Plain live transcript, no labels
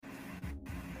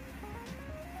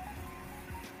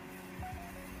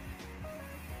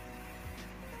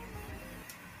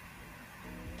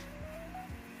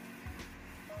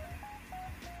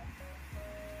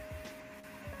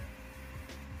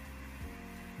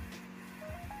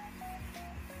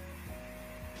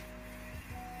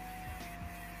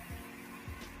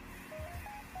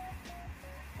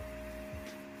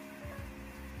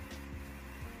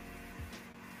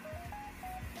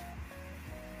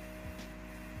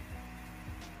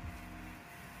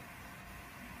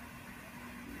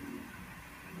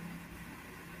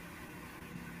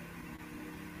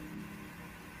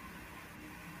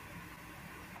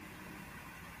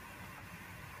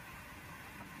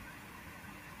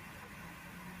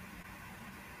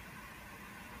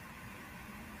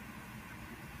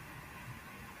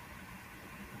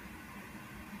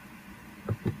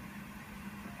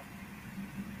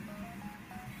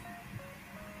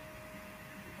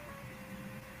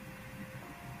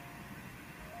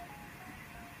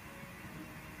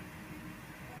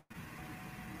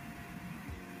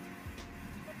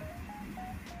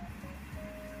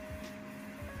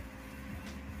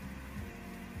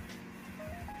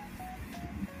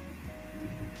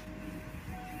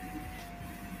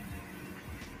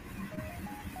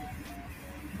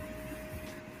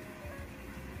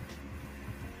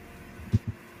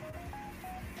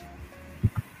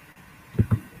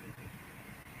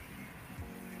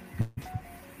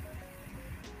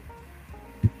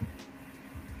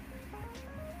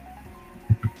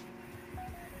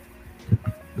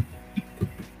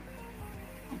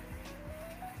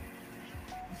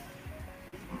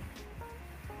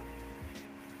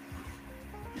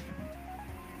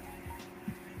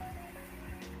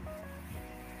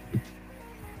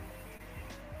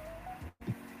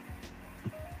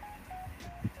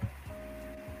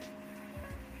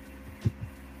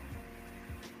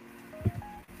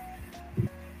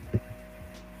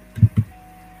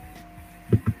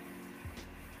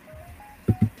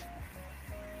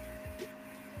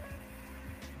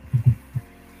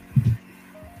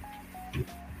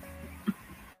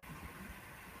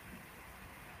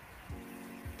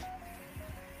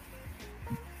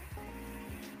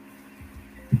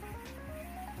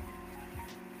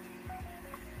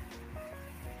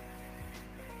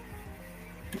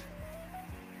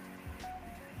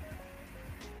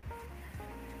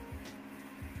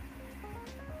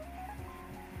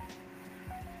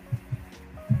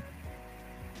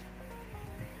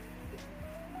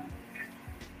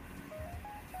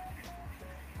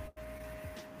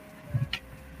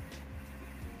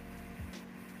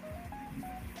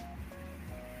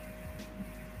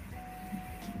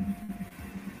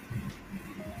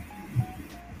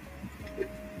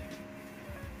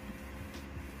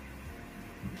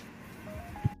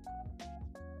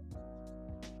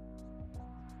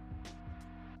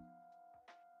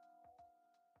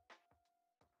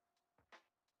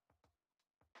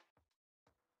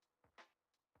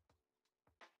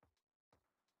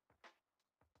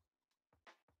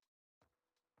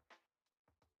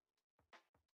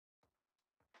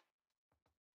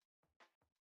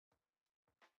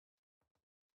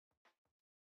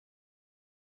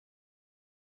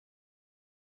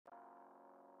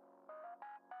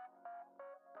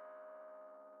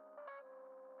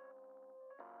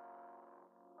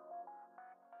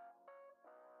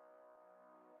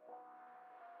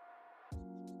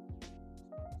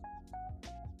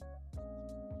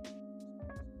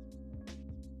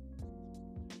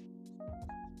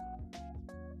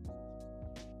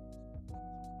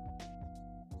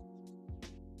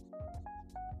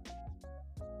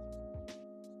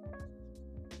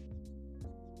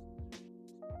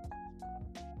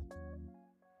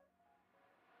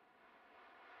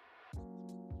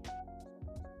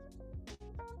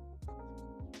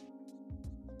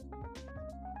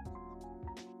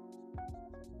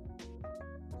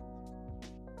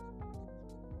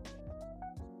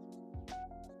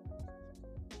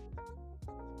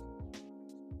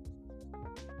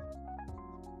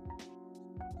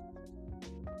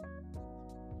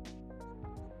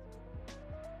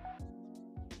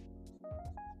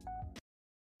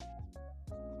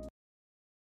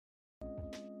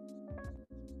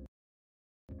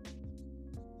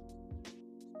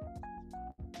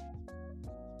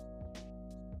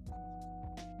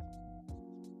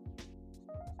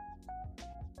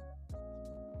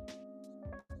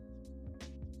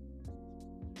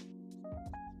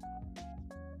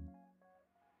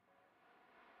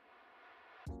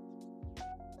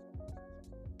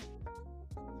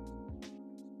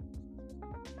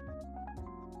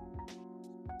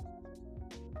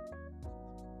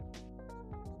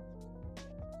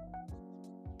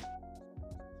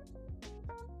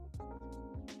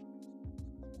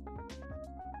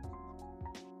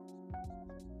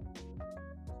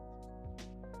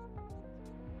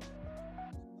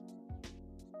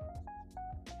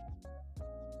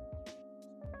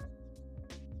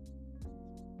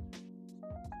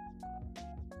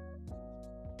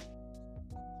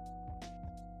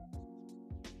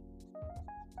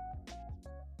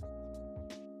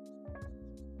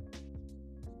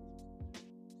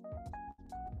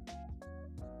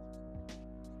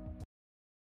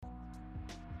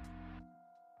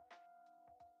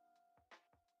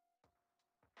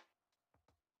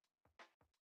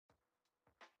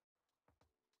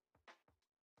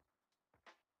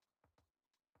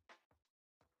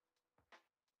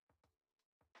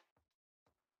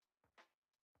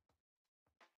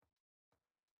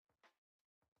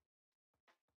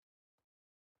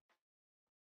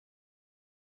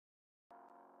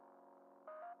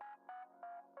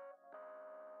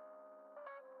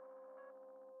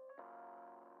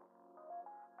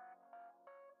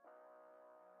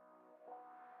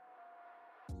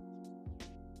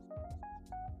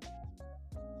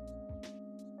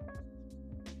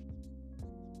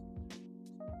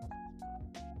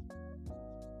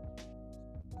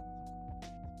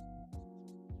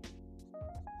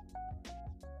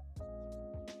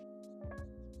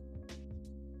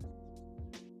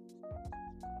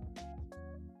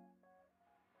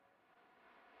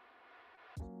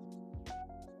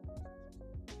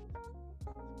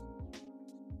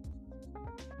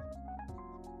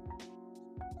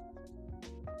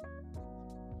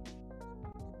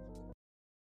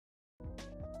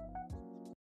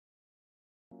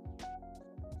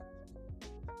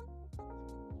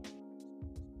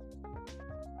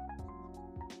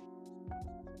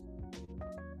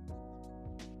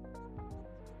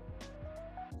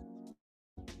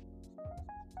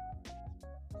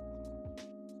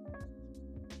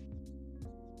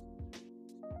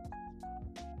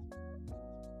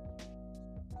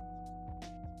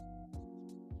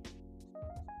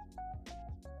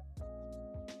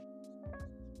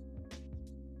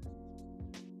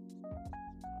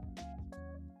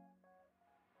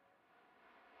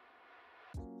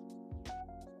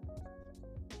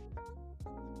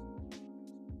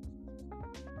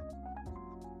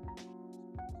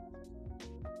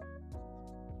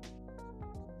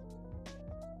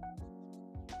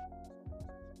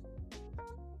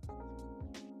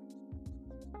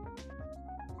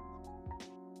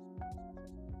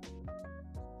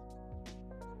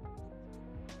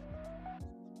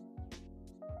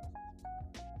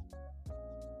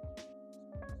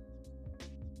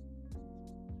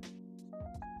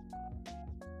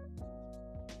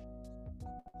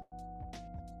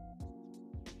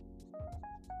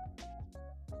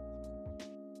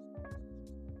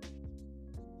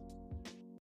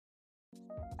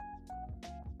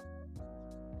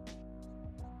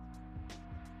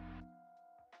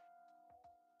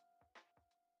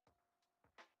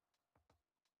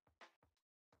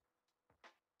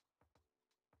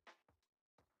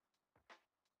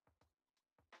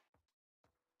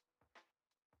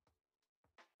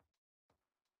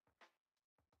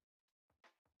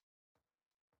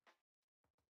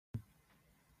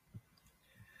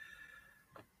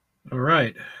All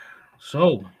right.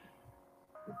 So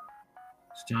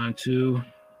it's time to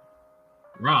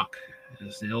rock.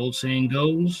 As the old saying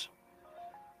goes,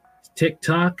 tick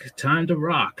tock, time to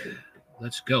rock.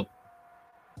 Let's go.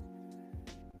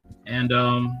 And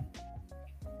I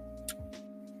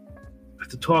have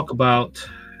to talk about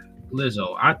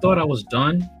Lizzo. I thought I was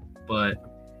done, but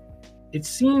it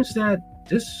seems that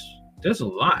there's a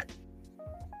lot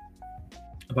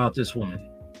about this woman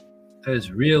that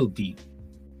is real deep.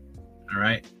 All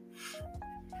right.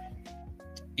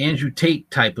 Andrew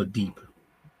Tate type of deep.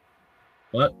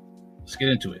 But let's get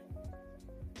into it.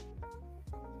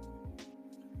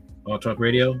 All Talk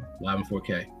Radio, live in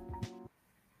 4K.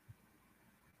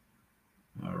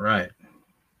 All right.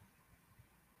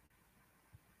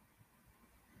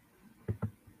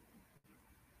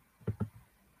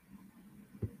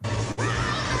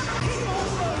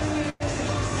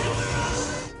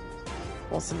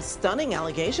 Well, some stunning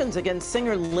allegations against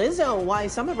singer Lizzo, why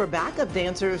some of her backup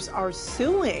dancers are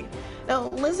suing. Now,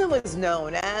 Lizzo is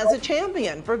known as a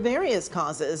champion for various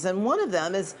causes, and one of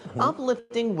them is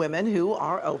uplifting women who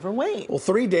are overweight. Well,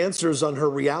 3 dancers on her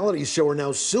reality show are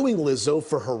now suing Lizzo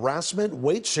for harassment,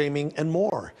 weight shaming, and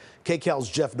more. KCAL's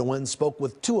Jeff Nguyen spoke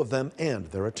with 2 of them and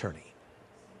their attorney.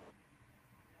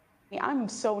 I'm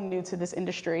so new to this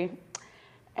industry,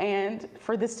 and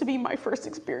for this to be my first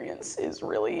experience is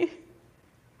really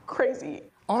crazy.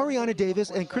 Ariana Davis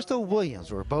and Crystal Williams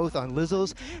were both on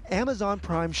Lizzo's Amazon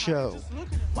Prime show.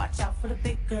 Watch out for the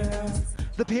big girls.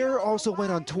 The pair also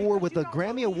went on tour with a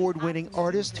Grammy Award-winning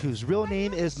artist whose real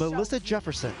name is Melissa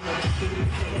Jefferson.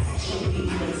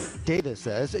 Davis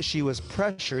says she was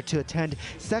pressured to attend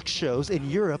sex shows in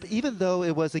Europe even though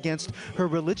it was against her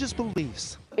religious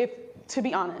beliefs. To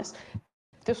be honest,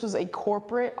 this was a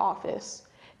corporate office,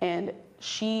 and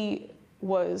she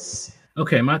was...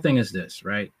 Okay, my thing is this,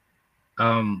 right?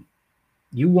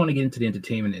 You want to get into the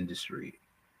entertainment industry.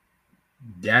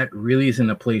 That really isn't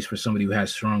a place for somebody who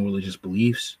has strong religious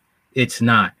beliefs. It's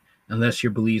not, unless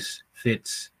your beliefs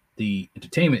fits the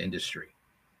entertainment industry.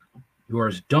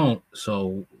 Yours don't,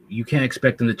 so you can't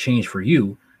expect them to change for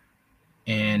you.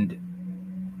 And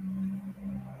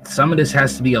some of this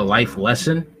has to be a life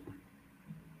lesson.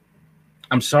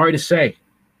 I'm sorry to say,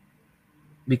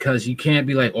 because you can't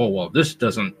be like, oh, well, this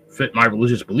doesn't fit my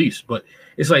religious beliefs. But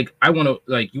it's like, you want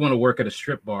to work at a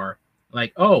strip bar.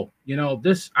 Like, oh,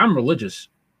 I'm religious.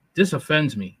 This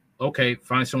offends me. Okay,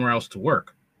 find somewhere else to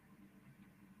work.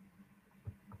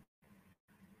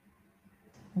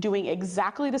 Doing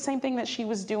exactly the same thing that she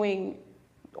was doing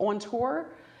on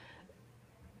tour,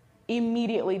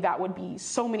 immediately that would be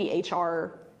so many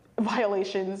HR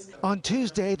violations. On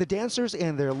Tuesday, the dancers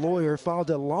and their lawyer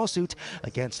filed a lawsuit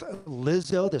against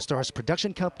Lizzo, the star's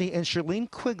production company, and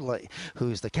Shirlene Quigley,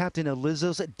 who's the captain of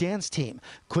Lizzo's dance team.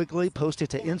 Quigley posted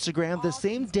to Instagram the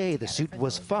same day the suit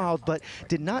was filed, but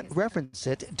did not reference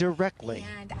it directly.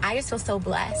 And I just feel so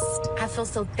blessed. I feel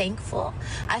so thankful.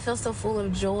 I feel so full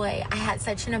of joy. I had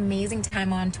such an amazing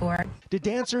time on tour. The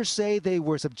dancers say they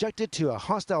were subjected to a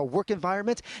hostile work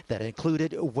environment that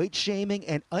included weight shaming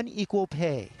and unequal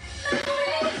pay.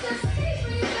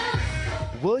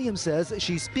 Williams says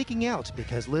she's speaking out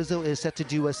because Lizzo is set to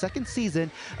do a second season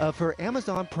of her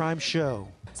Amazon Prime show.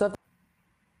 So if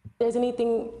there's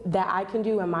anything that I can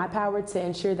do in my power to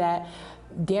ensure that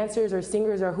dancers or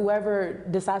singers or whoever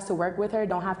decides to work with her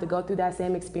don't have to go through that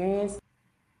same experience.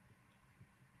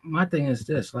 My thing is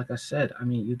this, like I said, I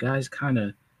mean, you guys kind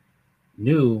of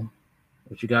knew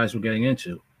what you guys were getting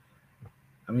into.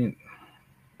 I mean,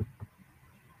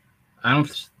 I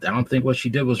don't think what she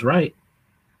did was right.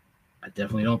 I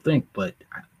definitely don't think, but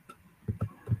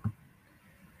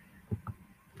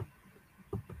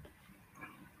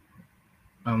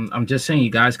I'm just saying you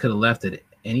guys could have left it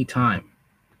any time.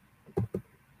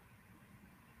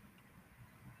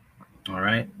 All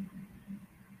right.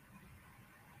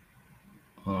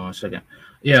 Hold on a second.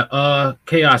 Yeah,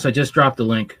 Chaos, I just dropped the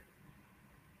link.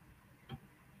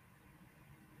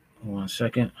 Hold on a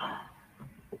second.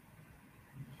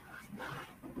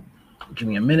 Give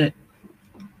me a minute.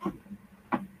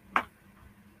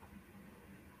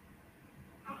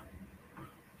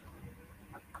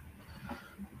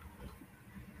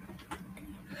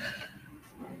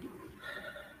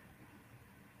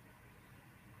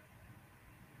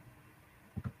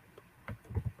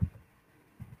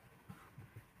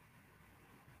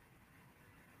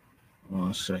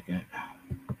 One second.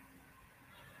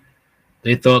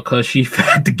 They thought because she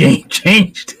fat, the game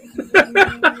changed.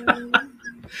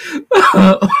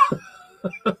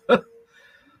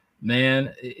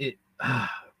 Man,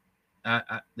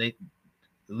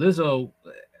 Lizzo,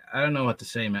 I don't know what to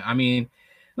say, man. I mean,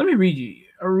 let me read you.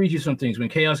 I'll read you some things. When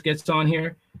Chaos gets on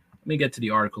here, let me get to the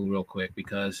article real quick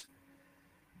because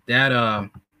that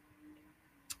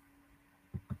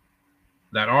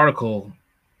article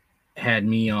had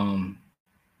me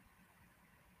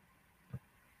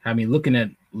looking at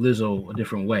Lizzo a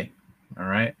different way. All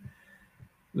right.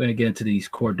 We're gonna get into these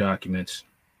court documents.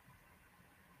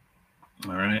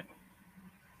 All right.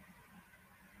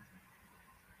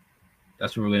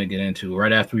 That's what we're gonna get into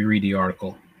right after we read the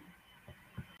article.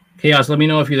 Chaos, let me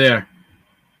know if you're there.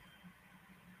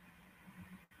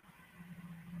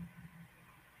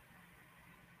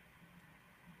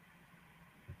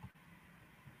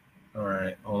 All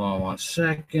right, hold on 1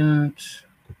 second.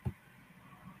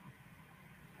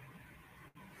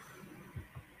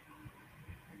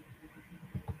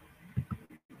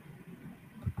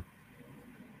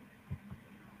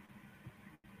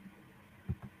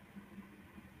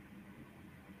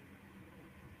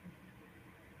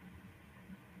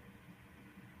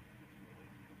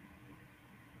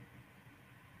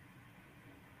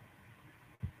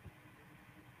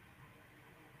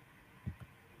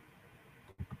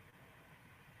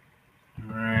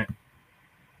 All right.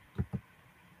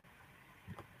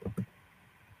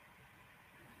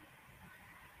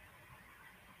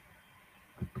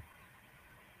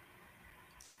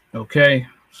 Okay,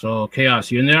 so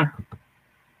Chaos, you in there?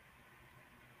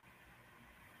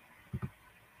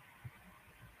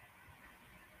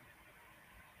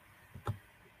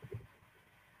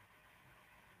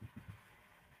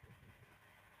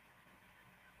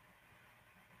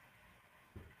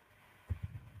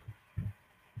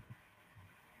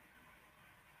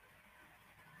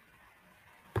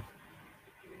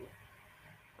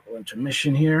 Go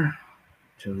intermission here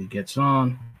till he gets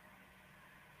on.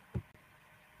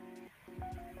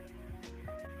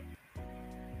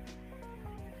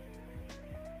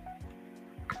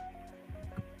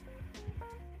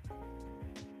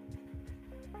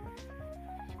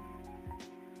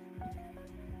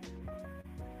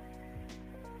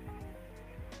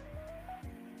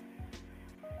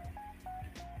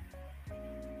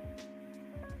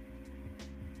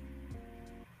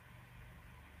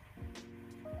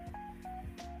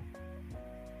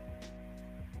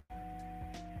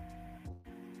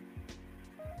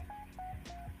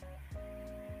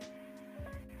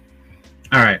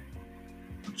 All right.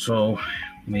 So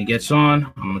when he gets on,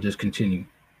 I'm gonna just continue.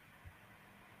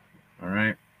 All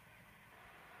right.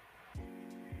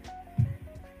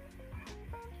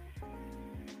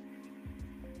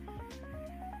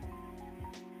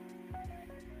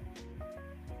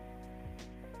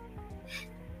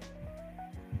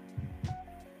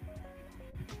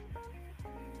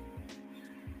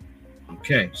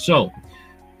 Okay, so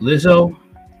Lizzo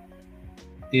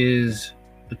is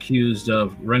accused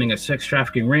of running a sex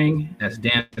trafficking ring as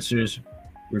dancers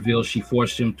reveal she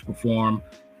forced him to perform,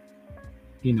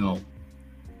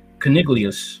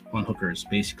 cunnilingus on hookers.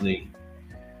 Basically,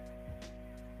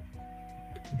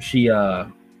 she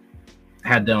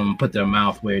had them put their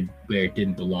mouth where it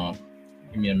didn't belong.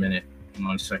 Give me a minute.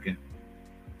 1 second.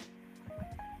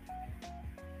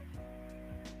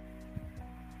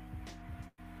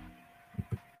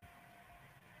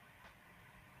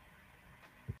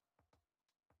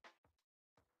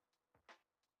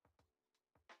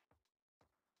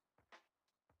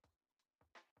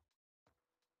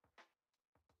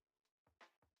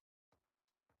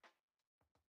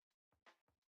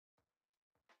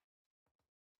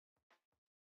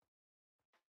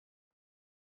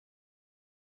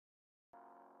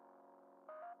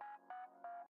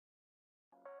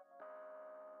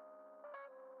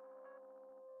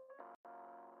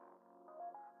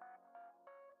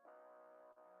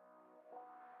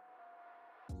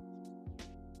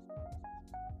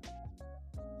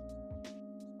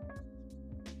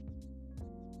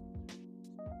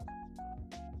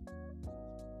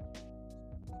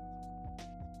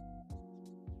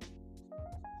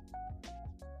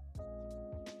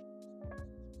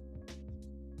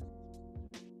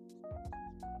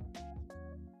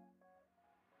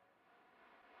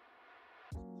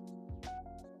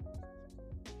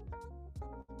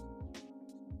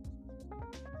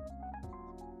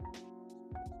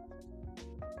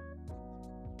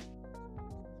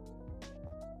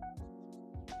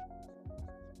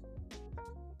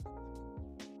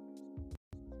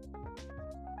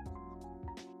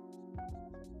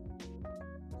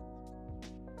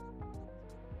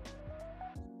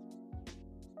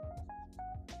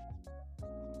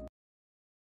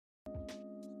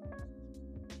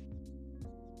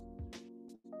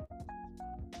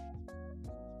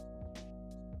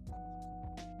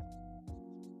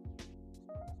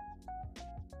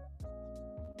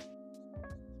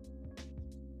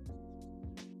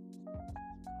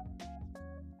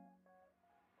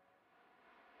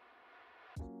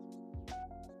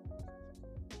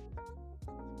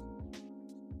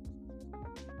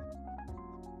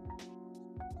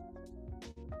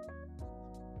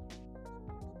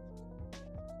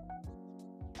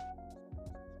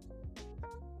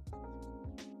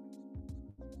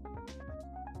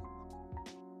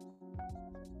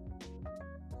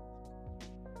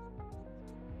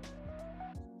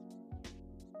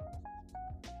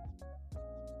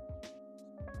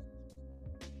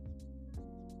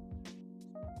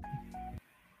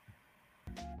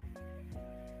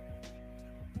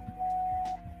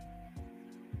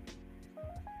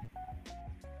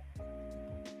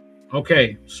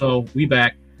 Okay, so we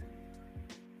back.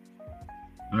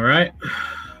 All right.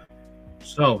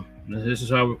 So this is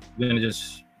how we're gonna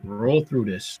just roll through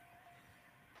this.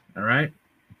 All right.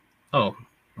 Oh,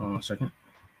 hold on a second.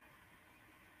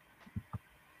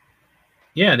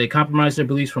 Yeah, they compromise their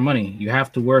beliefs for money. You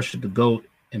have to worship the goat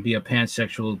and be a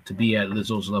pansexual to be at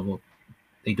Lizzo's level.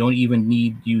 They don't even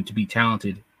need you to be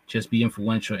talented. Just be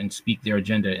influential and speak their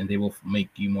agenda, and they will make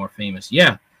you more famous.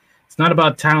 Yeah, it's not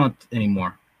about talent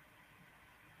anymore.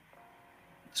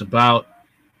 It's about,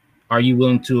 are you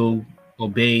willing to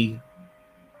obey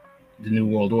the New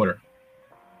World Order?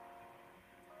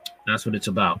 That's what it's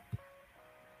about.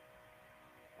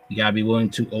 You gotta be willing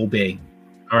to obey.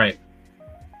 All right,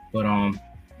 but I'm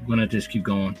gonna just keep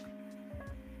going.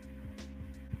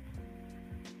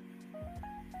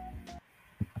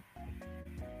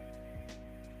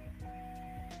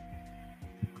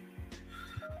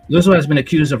 Lizzo has been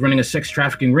accused of running a sex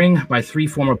trafficking ring by 3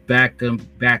 former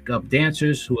backup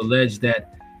dancers who allege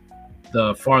that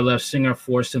the far-left singer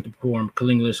forced them to perform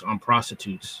cunnilingus on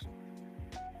prostitutes.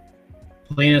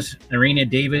 Plaintiffs Irina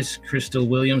Davis, Crystal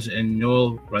Williams, and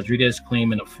Noel Rodriguez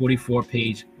claim in a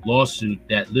 44-page lawsuit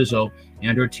that Lizzo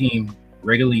and her team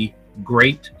regularly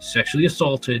raped, sexually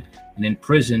assaulted, and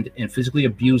imprisoned and physically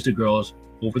abused the girls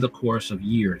over the course of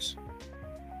years.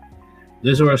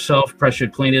 Lizzo herself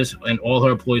pressured plaintiffs and all her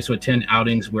employees to attend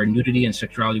outings where nudity and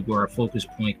sexuality were a focus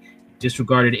point,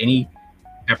 disregarded any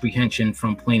apprehension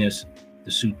from plaintiffs,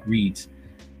 the suit reads.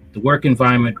 The work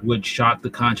environment would shock the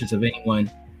conscience of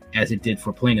anyone, as it did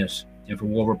for plaintiffs. And for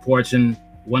war reports, in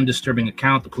one disturbing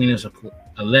account, the plaintiffs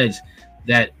alleged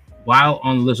that while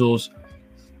on Lizzo's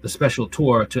the special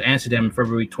tour to Amsterdam in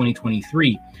February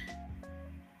 2023,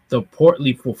 the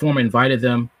portly performer invited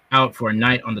them out for a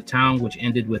night on the town, which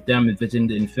ended with them visiting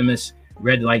the infamous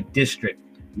red light district,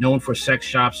 known for sex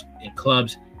shops and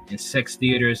clubs and sex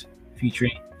theaters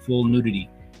featuring full nudity.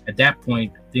 At that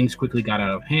point, things quickly got out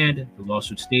of hand. The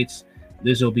lawsuit states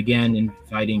Lizzo began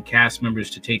inviting cast members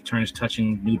to take turns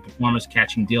touching nude performers,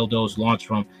 catching dildos launched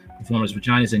from performers'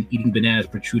 vaginas, and eating bananas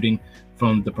protruding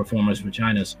from the performers'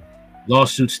 vaginas.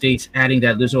 Lawsuit states, adding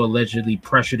that Lizzo allegedly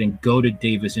pressured and goaded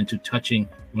Davis into touching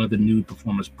one of the nude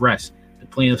performers' breasts. The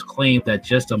plaintiffs claimed that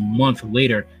just a month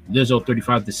later, Lizzo,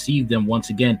 35, deceived them once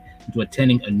again into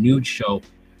attending a nude show,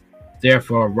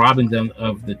 therefore robbing them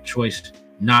of the choice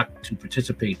not to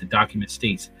participate, the document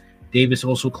states. Davis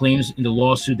also claims in the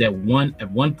lawsuit that at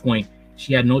one point,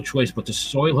 she had no choice but to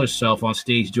soil herself on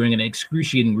stage during an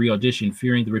excruciating re-audition,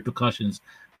 fearing the repercussions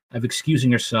of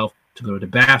excusing herself to go to the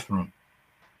bathroom.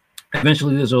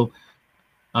 Eventually, Lizzo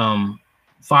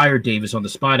fired Davis on the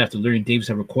spot after learning Davis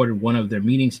had recorded one of their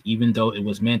meetings, even though it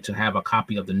was meant to have a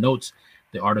copy of the notes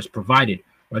the artist provided.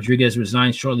 Rodriguez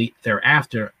resigned shortly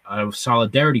thereafter out of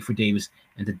solidarity for Davis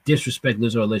and the disrespect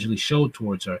Lizzo allegedly showed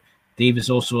towards her.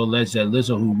 Davis also alleged that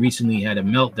Lizzo, who recently had a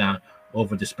meltdown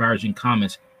over disparaging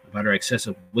comments about her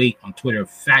excessive weight on Twitter,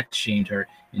 fat-shamed her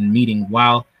in a meeting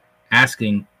while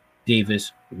asking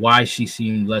Davis why she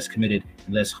seemed less committed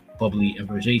and less bubbly and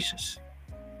vivacious.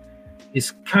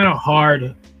 It's kind of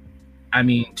hard,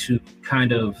 to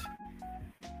kind of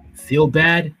feel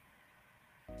bad.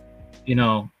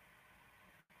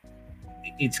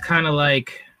 It's kind of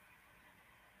like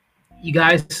you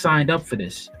guys signed up for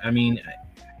this. I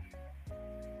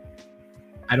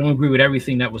don't agree with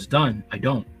everything that was done. I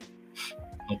don't.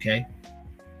 Okay.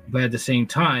 But at the same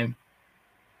time,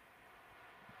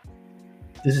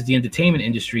 this is the entertainment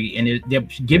industry, and they're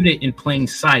giving it in plain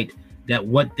sight that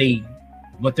what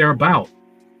they're about.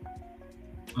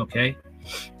 Okay.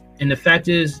 And the fact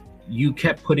is, you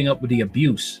kept putting up with the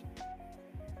abuse.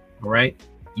 All right.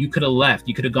 You could have left.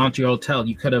 You could have gone to your hotel.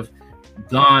 You could have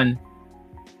gone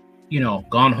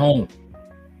home.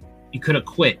 You could have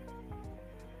quit.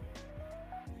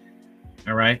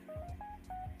 All right.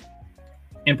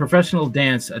 In professional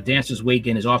dance, a dancer's weight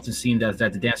gain is often seen as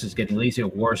that the dancer is getting lazier or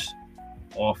worse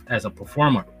off as a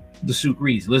performer. The suit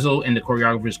reads, Lizzo and the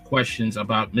choreographer's questions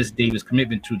about Miss Davis'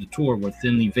 commitment to the tour were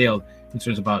thinly veiled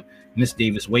concerns about Miss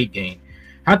Davis' weight gain.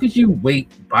 How could you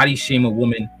body shame a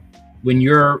woman when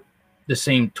you're the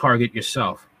same target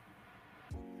yourself?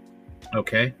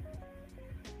 Okay.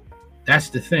 That's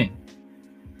the thing.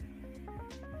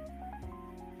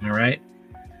 All right.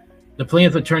 The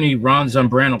plaintiff attorney Ron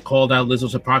Zambrano called out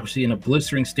Lizzo's hypocrisy in a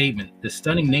blistering statement. The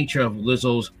stunning nature of how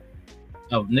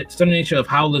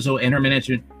Lizzo and her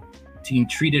management team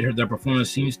treated their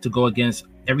performance seems to go against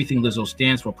everything Lizzo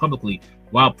stands for publicly,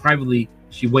 while privately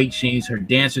she weight shames her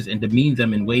dancers and demeans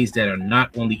them in ways that are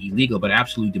not only illegal but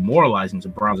absolutely demoralizing,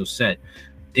 Zambrano said.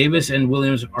 Davis and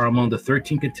Williams are among the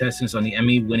 13 contestants on the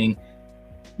Emmy-winning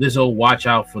Lizzo, Watch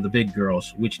Out for the Big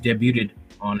Girls, which debuted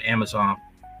on Amazon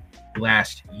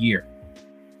last year.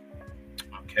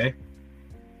 Okay.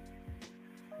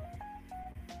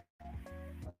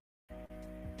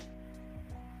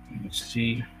 Let's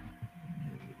see.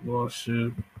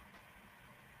 Lawsuit.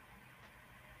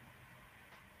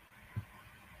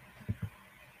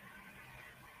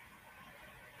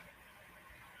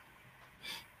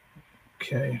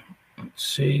 Okay. Let's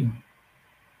see.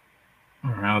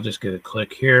 All right, I'll just get a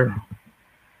click here.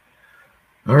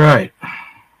 All right.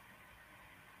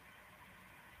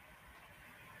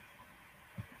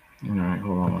 All right,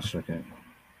 hold on a second.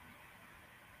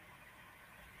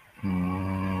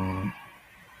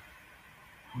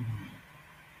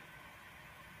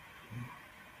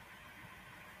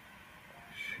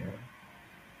 Sure.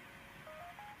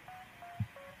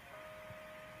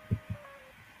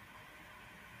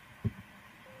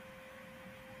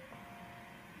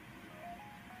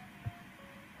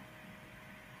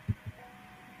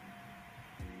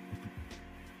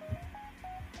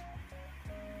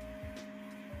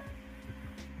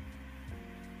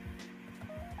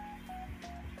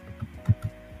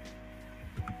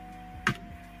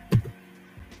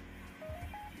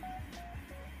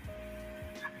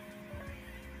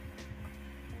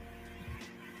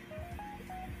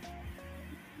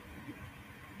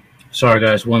 Sorry,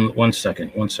 guys. One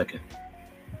second. 1 second.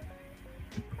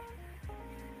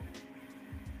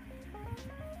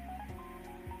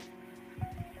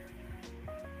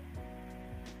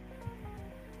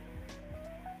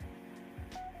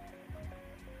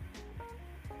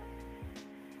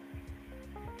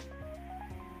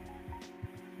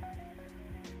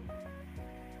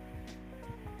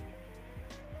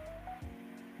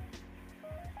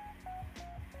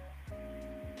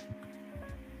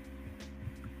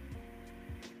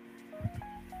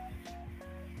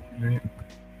 Right.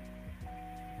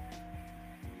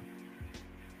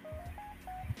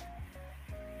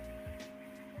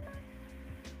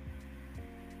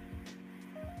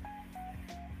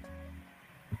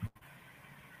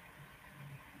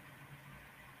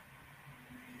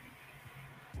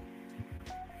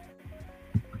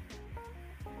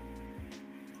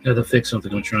 Got to fix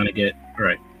something I'm trying to get. All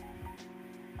right.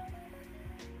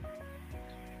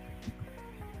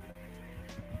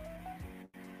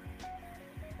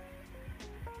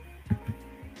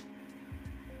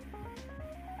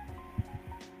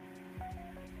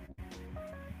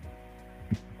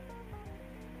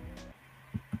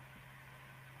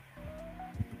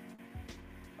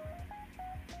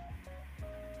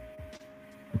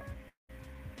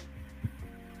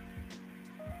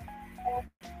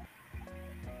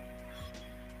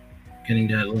 Getting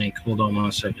that link. Hold on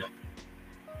 1 second.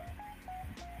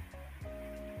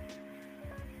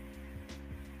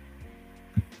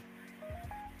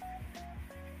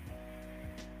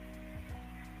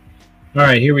 All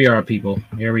right, here we are, people.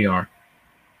 Here we are.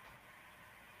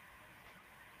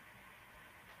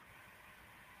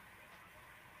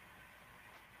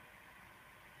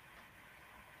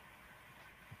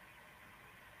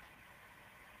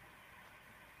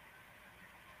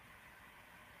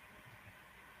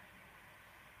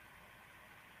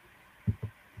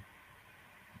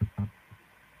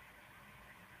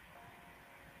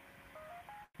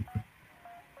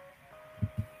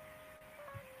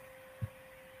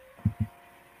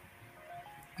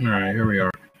 All right, here we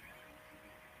are.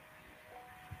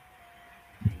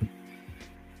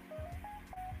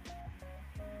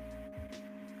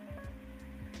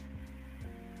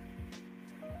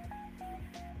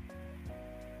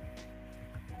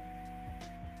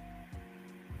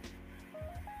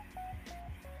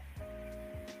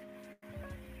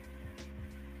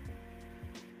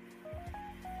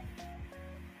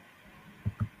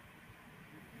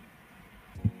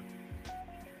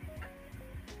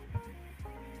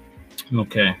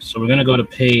 Okay, so we're gonna go to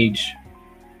page.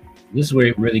 This is where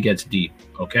it really gets deep.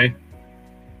 Okay.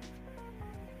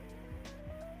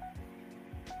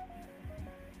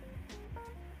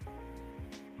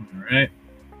 All right.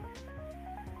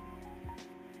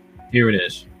 Here it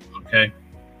is. Okay.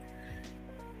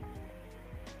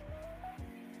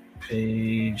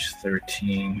 Page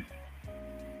 13.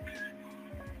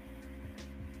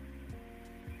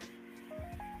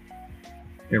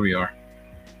 Here we are.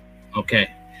 Okay.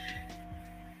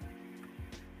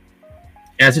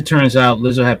 As it turns out,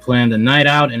 Lizzo had planned a night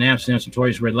out in Amsterdam's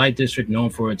notorious red light district,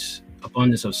 known for its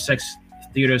abundance of sex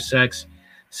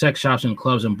shops and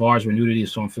clubs and bars where nudity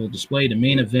is on full display. The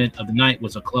main event of the night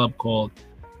was a club called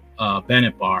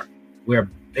Bennett Bar,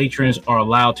 where patrons are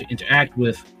allowed to interact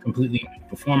with completely nude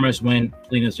performers. When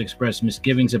plaintiffs expressed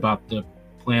misgivings about the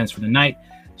plans for the night,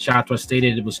 Chatwa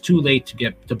stated it was too late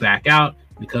to back out.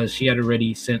 because she had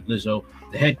already sent Lizzo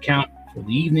the head count for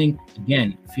the evening.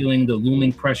 Again, feeling the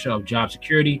looming pressure of job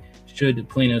security, should the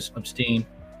plaintiffs abstain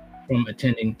from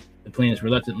attending, the plaintiffs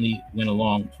reluctantly went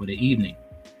along for the evening.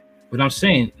 But I'm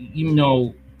saying, even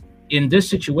though in this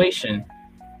situation,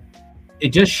 it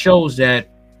just shows that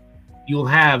you'll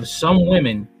have some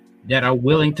women that are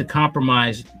willing to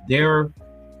compromise their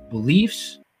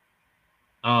beliefs.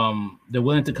 They're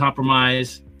willing to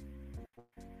compromise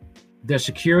their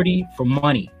security for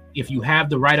money. If you have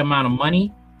the right amount of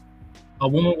money, a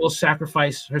woman will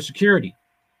sacrifice her security.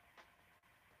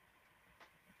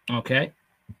 Okay,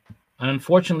 and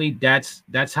unfortunately,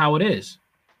 that's how it is.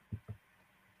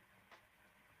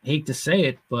 Hate to say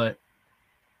it, but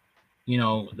you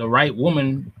know, the right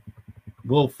woman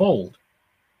will fold,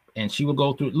 and she will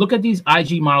go through. Look at these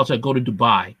IG models that go to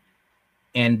Dubai,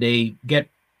 and they get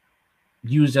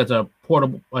used as a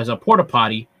porta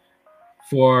potty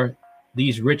for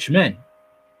these rich men.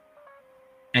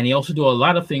 And they also do a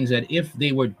lot of things that if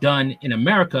they were done in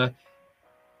America,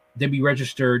 they'd be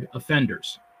registered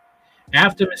offenders.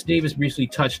 After Ms. Davis briefly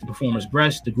touched the performer's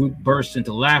breast, the group burst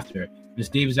into laughter. Ms.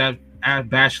 Davis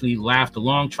abashedly laughed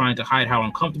along, trying to hide how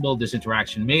uncomfortable this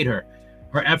interaction made her.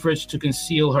 Her efforts to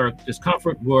conceal her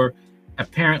discomfort were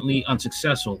apparently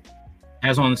unsuccessful,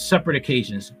 as on separate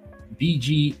occasions,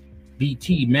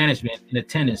 BGBT management in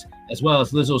attendance, as well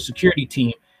as Lizzo's security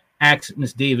team, asked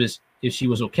Ms. Davis if she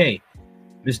was okay.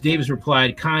 Ms. Davis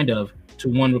replied kind of to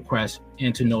one request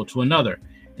and to no to another.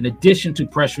 In addition to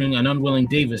pressuring an unwilling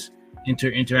Davis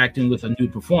into interacting with a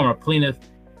nude performer, plaintiff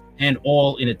and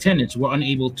all in attendance were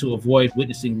unable to avoid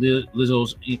witnessing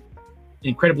Lizzo's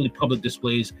incredibly public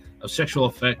displays of sexual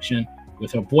affection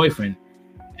with her boyfriend.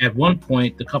 At one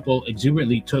point, the couple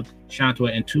exuberantly took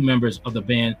Shantua and two members of the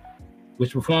band,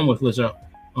 which performed with Lizzo,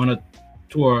 on a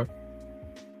tour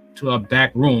to a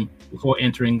back room before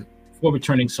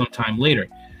returning sometime later.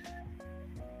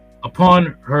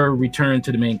 Upon her return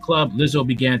to the main club, Lizzo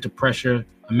began to pressure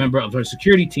a member of her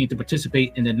security team to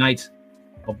participate in the nights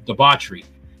of debauchery.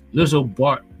 Lizzo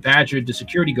badgered the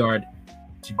security guard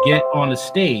to get on the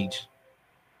stage.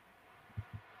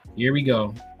 Here we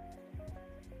go.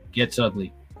 Gets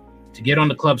ugly. To get on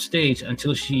the club stage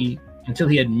until he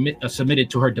submitted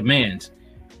to her demands.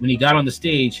 When he got on the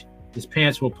stage, his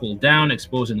pants were pulled down,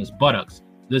 exposing his buttocks.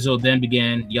 Lizzo then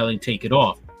began yelling, "Take it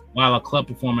off," while a club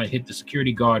performer hit the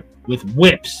security guard with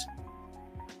whips.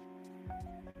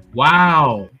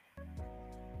 Wow.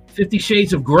 50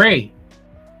 Shades of Grey.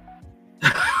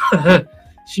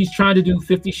 She's trying to do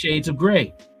 50 Shades of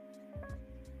Grey.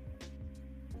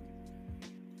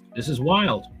 This is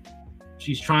wild.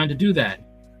 She's trying to do that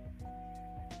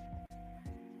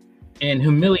and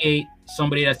humiliate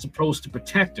somebody that's supposed to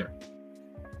protect her.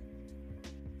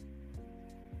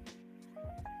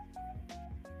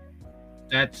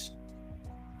 That's,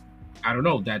 I don't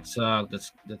know. That's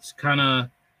kind of,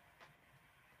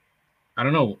 I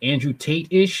don't know, Andrew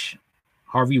Tate-ish,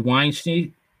 Harvey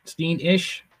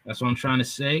Weinstein-ish. That's what I'm trying to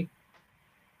say.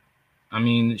 I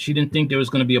mean, she didn't think there was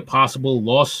going to be a possible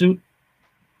lawsuit.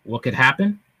 What could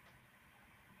happen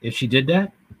if she did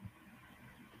that?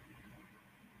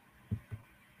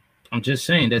 I'm just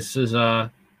saying, this is there's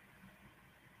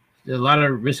a lot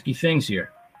of risky things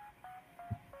here.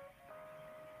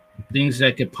 Things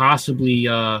that could possibly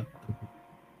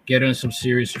get her in some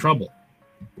serious trouble.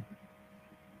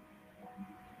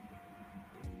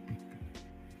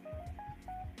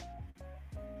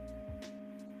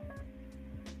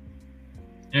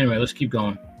 Anyway, let's keep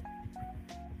going.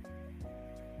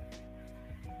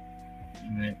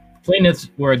 Right. Plaintiffs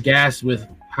were aghast with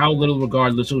how little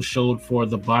regard Lizzo showed for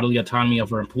the bodily autonomy of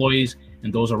her employees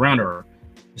and those around her,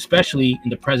 especially in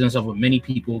the presence of many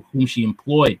people whom she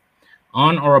employed.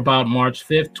 On or about March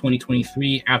 5th,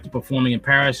 2023, after performing in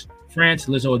Paris, France,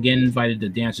 Lizzo again invited the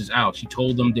dancers out. She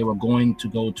told them they were going to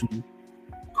go to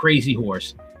Crazy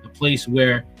Horse, a place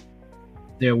where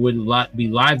there would be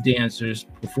live dancers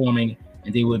performing,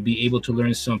 and they would be able to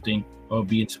learn something or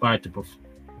be inspired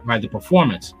by the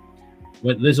performance.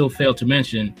 What Lizzo failed to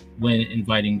mention when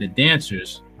inviting the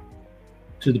dancers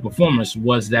to the performance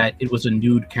was that it was a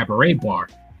nude cabaret bar.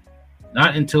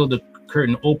 Not until the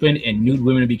curtain opened and nude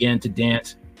women began to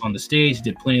dance on the stage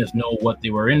did plaintiffs know what they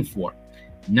were in for.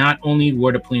 Not only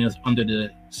were the plaintiffs under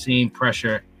the same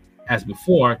pressure as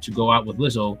before to go out with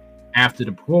Lizzo after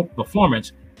the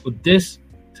performance, but this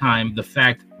time the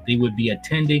fact they would be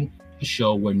attending a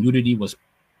show where nudity was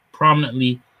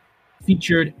prominently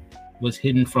featured was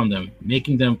hidden from them,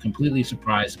 making them completely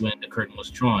surprised when the curtain was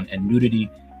drawn and nudity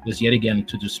was yet again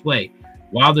to display.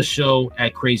 While the show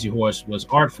at Crazy Horse was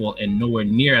artful and nowhere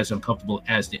near as uncomfortable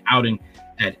as the outing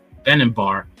at Benin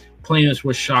Bar, Plaintiffs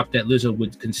were shocked that Lizzo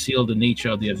would conceal the nature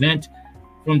of the event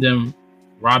from them,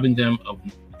 robbing them of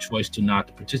the choice to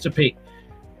not participate.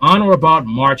 On or about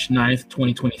March 9th,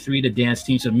 2023, the dance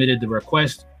team submitted the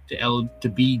request to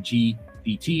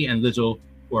BGBT and Lizzo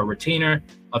for a retainer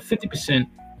of 50%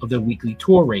 of their weekly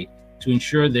tour rate to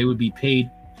ensure they would be paid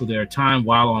for their time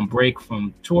while on break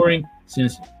from touring,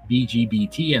 since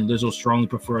BGBT and Lizzo strongly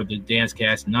prefer the dance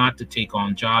cast not to take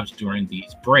on jobs during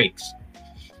these breaks.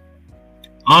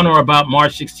 On or about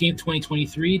March 16th,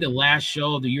 2023, the last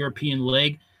show of the European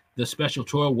leg, the special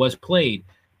tour, was played.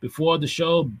 Before the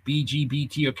show,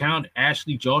 BGBT account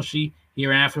Ashley Joshi,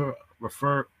 hereafter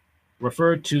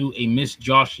referred to a Miss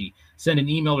Joshi, sent an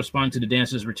email responding to the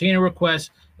dancer's retainer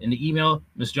request. In the email,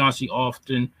 Miss Joshi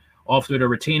often offered a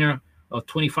retainer of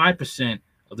 25%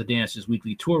 of the dancer's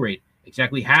weekly tour rate,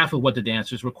 exactly half of what the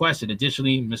dancers requested.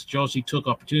 Additionally, Miss Joshi took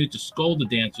opportunity to scold the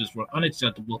dancers for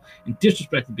unacceptable and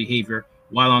disrespectful behavior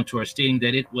while on tour, stating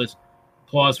that it was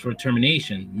cause for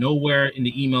termination. Nowhere in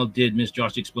the email did Miss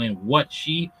Joshi explain what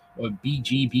she or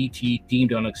BGBT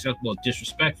deemed unacceptable or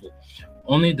disrespectful.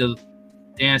 Only the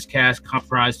dance cast,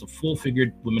 comprised of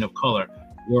full-figured women of color,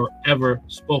 were ever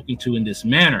spoken to in this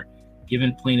manner,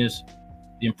 giving plaintiffs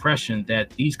the impression that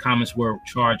these comments were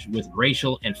charged with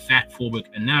racial and fat-phobic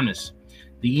animus.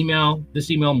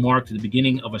 This email marked the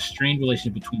beginning of a strained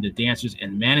relationship between the dancers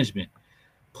and management.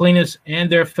 Plaintiffs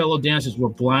and their fellow dancers were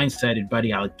blindsided by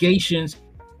the allegations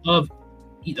of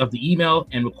the email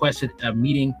and requested a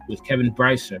meeting with Kevin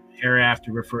Brycer,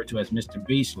 hereafter referred to as Mr.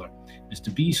 Beasler. Mr.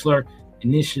 Beasler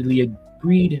initially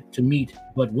agreed to meet,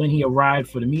 but when he arrived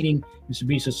for the meeting, Mr.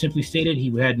 Beasler simply stated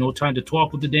he had no time to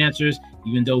talk with the dancers,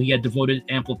 even though he had devoted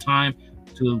ample time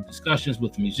to discussions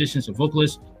with the musicians and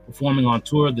vocalists performing on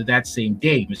tour that same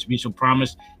day. Mr. Beasler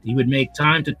promised that he would make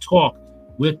time to talk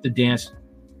with the dance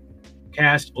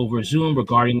cast over Zoom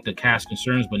regarding the cast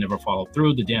concerns, but never followed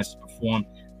through. The dancers performed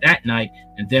that night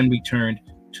and then returned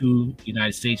to the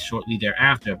United States shortly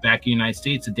thereafter. Back in the United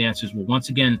States, the dancers were once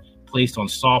again placed on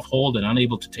soft hold and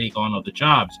unable to take on other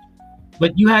jobs.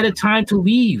 But you had a time to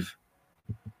leave.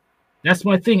 That's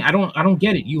my thing. I don't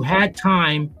get it. You had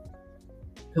time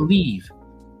to leave.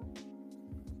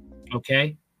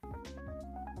 Okay?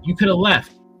 You could have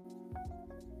left.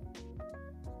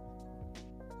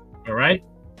 All right?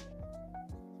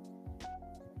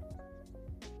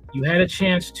 You had a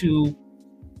chance to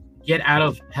get out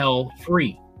of hell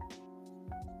free.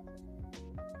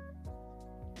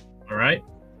 All right?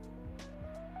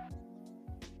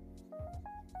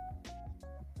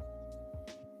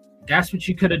 That's what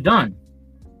you could have done.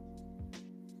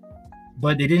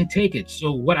 But they didn't take it.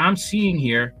 So what I'm seeing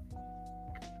here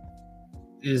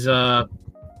is the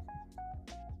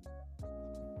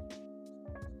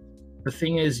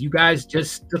thing is, you guys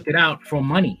just took it out for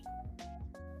money.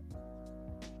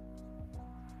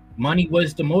 Money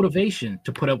was the motivation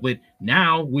to put up with.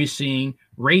 Now we're seeing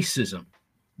racism.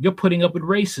 You're putting up with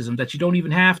racism that you don't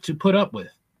even have to put up with.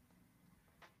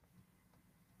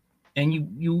 And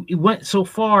you went so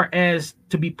far as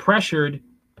to be pressured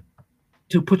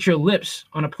to put your lips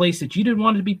on a place that you didn't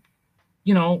want to be,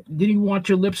 didn't want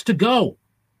your lips to go.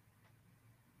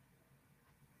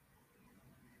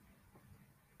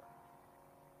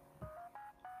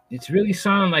 It's really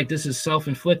sounding like this is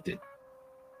self-inflicted.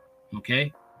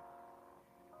 Okay?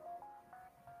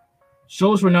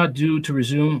 Shows were not due to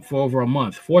resume for over a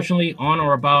month. Fortunately, on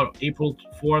or about April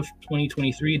 4th,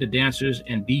 2023, the dancers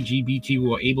and BGBT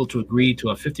were able to agree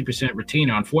to a 50%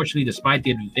 retainer. Unfortunately, despite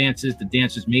the advances the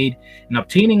dancers made in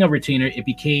obtaining a retainer, it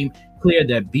became clear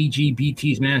that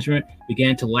BGBT's management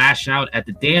began to lash out at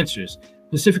the dancers.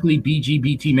 Specifically,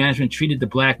 BGBT management treated the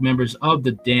black members of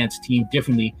the dance team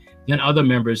differently than other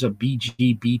members of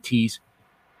BGBT's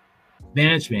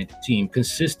management team,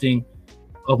 consisting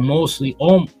of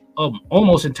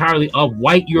almost entirely of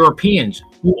white Europeans,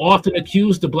 who often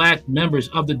accused the black members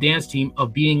of the dance team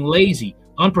of being lazy,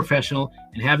 unprofessional,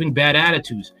 and having bad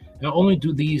attitudes. Not only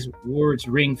do these words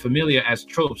ring familiar as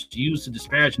tropes used to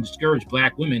disparage and discourage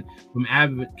black women from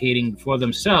advocating for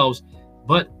themselves,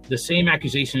 but the same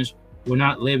accusations were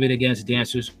not levied against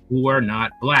dancers who were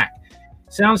not black.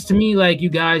 Sounds to me like you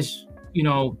guys,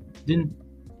 you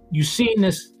seen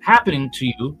this happening to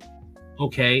you.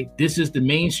 Okay, this is the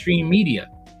mainstream media.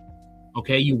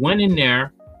 Okay, you went in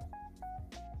there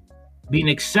being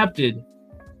accepted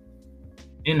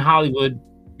in Hollywood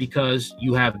because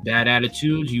you have bad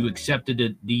attitudes. You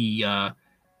accepted you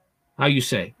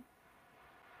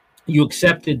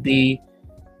accepted the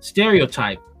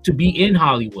stereotype to be in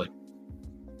Hollywood.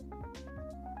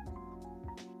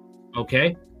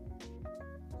 Okay?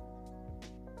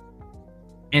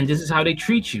 And this is how they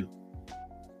treat you.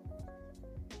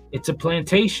 It's a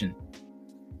plantation.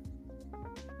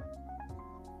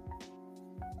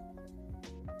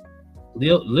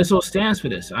 Lizzo stands for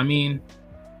this. I mean,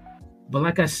 but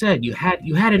like I said, you had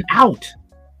an out.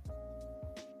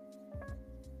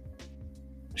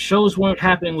 Shows weren't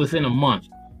happening within a month.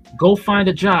 Go find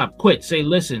a job. Quit. Say,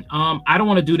 listen, I don't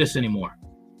want to do this anymore.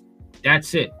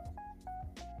 That's it.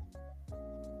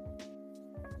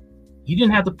 You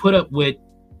didn't have to put up with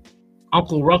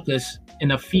Uncle Ruckus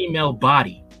in a female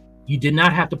body. You did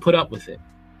not have to put up with it.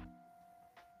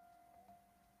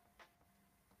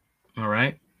 All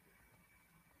right.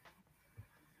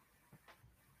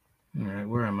 All right,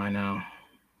 where am I now?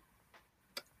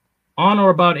 On or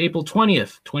about April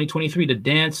 20th, 2023, the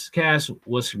dance cast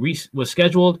was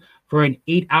scheduled for an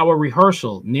 8-hour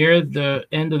rehearsal. Near the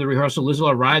end of the rehearsal, Lizzo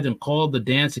arrived and called the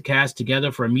dance cast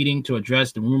together for a meeting to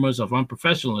address the rumors of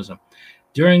unprofessionalism.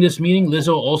 During this meeting,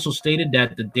 Lizzo also stated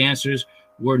that the dancers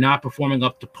were not performing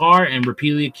up to par and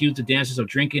repeatedly accused the dancers of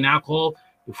drinking alcohol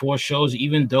before shows,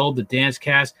 even though the dance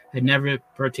cast had never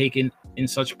partaken in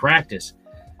such practice.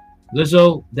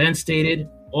 Lizzo then stated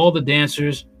all the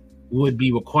dancers would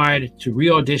be required to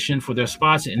re-audition for their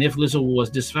spots, and if Lizzo was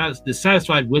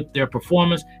dissatisfied with their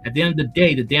performance, at the end of the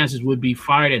day, the dancers would be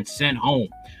fired and sent home.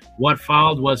 What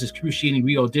followed was excruciating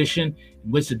re-audition,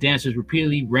 in which the dancers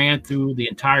repeatedly ran through the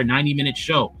entire 90-minute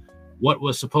show. What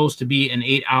was supposed to be an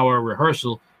 8-hour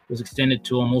rehearsal was extended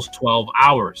to almost 12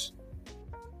 hours.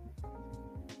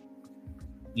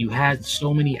 You had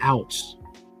so many outs.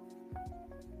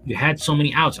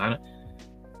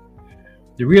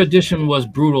 The re-audition was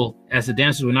brutal, as the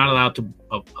dancers were not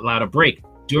allowed a break.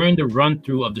 During the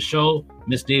run-through of the show,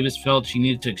 Miss Davis felt she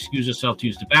needed to excuse herself to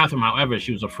use the bathroom. However,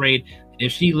 she was afraid that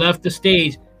if she left the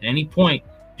stage at any point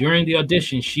during the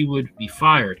audition, she would be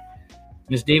fired.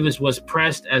 Miss Davis was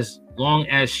pressed as long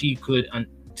as she could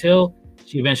until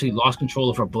she eventually lost control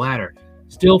of her bladder.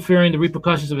 Still fearing the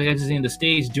repercussions of exiting the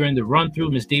stage during the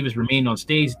run-through, Miss Davis remained on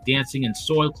stage dancing in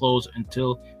soiled clothes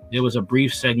until there was a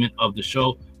brief segment of the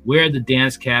show where the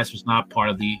dance cast was not part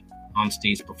of the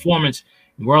on-stage performance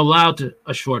and were allowed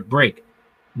a short break.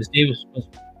 Miss Davis was...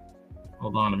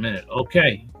 Hold on a minute.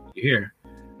 Okay, you're here.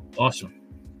 Awesome.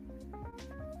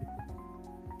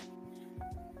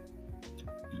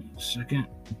 Second.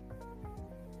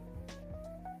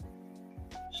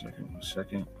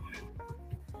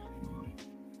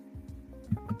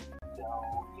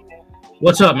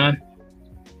 What's up, man?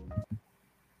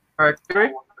 All right,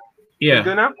 Gary? Yeah. You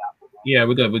good now? Yeah,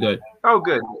 we're good. Oh,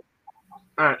 good.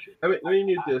 All right. Let me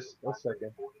mute this. 1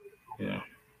 second. Yeah.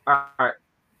 All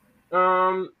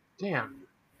right. Damn.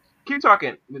 Keep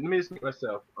talking. Let me just mute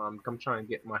myself. I'm trying to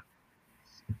get my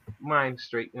mind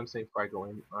straight. You know what I'm saying, before I go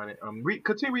in on it.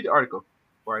 Continue to read the article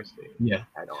before I say. Yeah.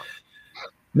 Head on.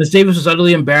 Miss Davis was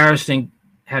utterly embarrassed and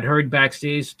had hurried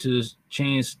backstage to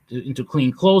change into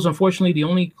clean clothes. Unfortunately, the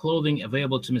only clothing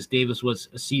available to Miss Davis was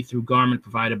a see-through garment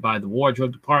provided by the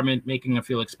wardrobe department, making her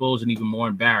feel exposed and even more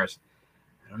embarrassed.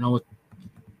 I don't know what...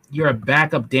 You're a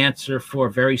backup dancer for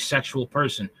a very sexual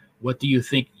person. What do you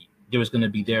think there was going to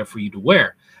be there for you to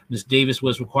wear? Miss Davis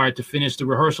was required to finish the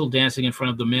rehearsal dancing in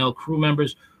front of the male crew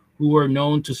members who were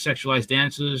known to sexualize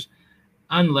dancers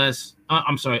under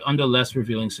less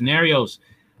revealing scenarios.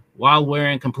 While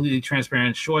wearing completely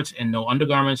transparent shorts and no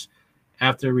undergarments,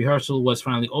 after rehearsal was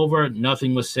finally over,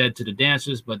 nothing was said to the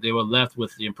dancers, but they were left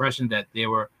with the impression that they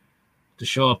were to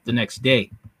show up the next day.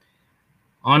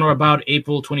 On or about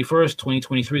April 21st,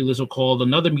 2023, Lizzo called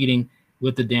another meeting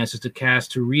with the dancers to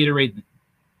cast to reiterate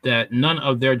that none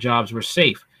of their jobs were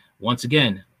safe. Once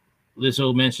again,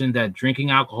 Lizzo mentioned that drinking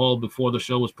alcohol before the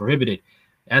show was prohibited.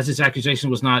 As this accusation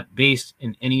was not based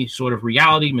in any sort of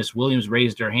reality, Miss Williams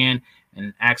raised her hand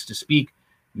and asked to speak.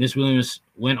 Miss Williams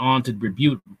went on to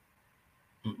rebuke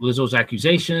Lizzo's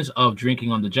accusations of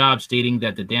drinking on the job, stating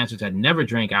that the dancers had never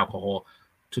drank alcohol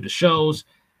to the shows.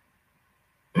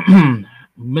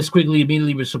 Miss Quigley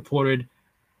immediately supported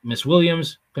Miss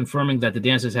Williams, confirming that the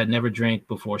dancers had never drank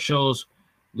before shows.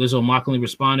 Lizzo mockingly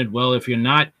responded, "Well, if you're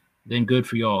not, then good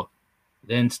for y'all."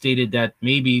 Then stated that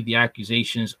maybe the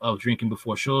accusations of drinking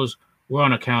before shows were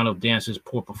on account of dancers'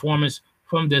 poor performance.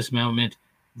 From this moment,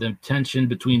 the tension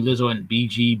between Lizzo and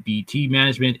BGBT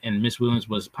management and Miss Williams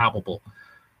was palpable.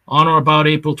 On or about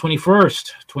April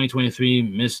 21st, 2023,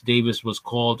 Miss Davis was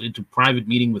called into private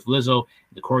meeting with Lizzo,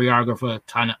 the choreographer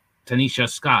Tanisha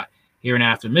Scott.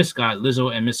 Hereinafter, Miss Scott,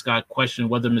 Lizzo, and Miss Scott questioned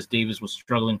whether Miss Davis was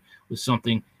struggling with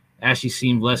something, as she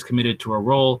seemed less committed to her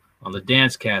role on the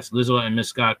dance cast. Lizzo and Miss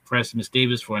Scott pressed Miss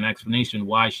Davis for an explanation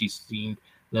why she seemed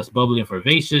less bubbly and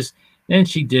vivacious than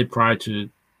she did prior to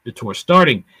the tour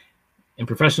starting. In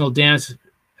professional dance,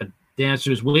 a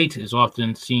dancer's weight is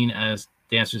often seen as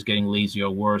dancers getting lazy or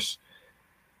worse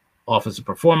off as a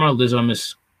performer. Lizzo and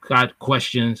Miss Scott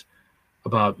questions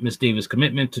about Miss Davis'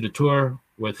 commitment to the tour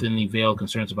were thinly veiled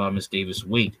concerns about Miss Davis'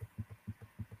 weight.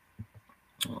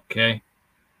 Okay.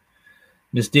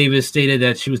 Miss Davis stated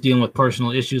that she was dealing with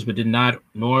personal issues, but did not,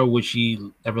 nor would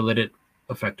she ever let it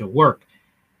affect her work.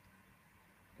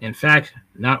 In fact,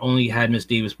 not only had Miss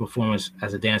Davis' performance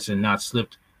as a dancer not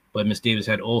slipped, but Miss Davis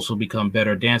had also become a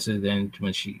better dancer than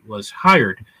when she was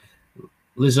hired.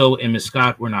 Lizzo and Miss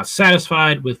Scott were not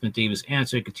satisfied with Miss Davis'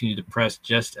 answer and continued to press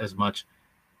just as much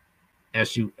as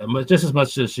she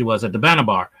was at the Banana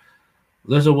Bar.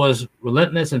 Lizzo was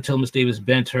relentless until Miss Davis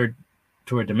bent her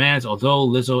to her demands. Although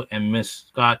Lizzo and Miss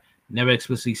Scott never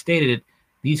explicitly stated it,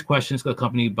 these questions,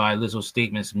 accompanied by Lizzo's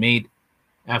statements made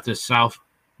after South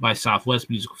by Southwest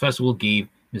Musical Festival, gave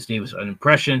Miss Davis an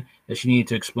impression that she needed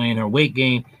to explain her weight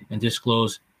gain and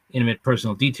disclose intimate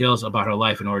personal details about her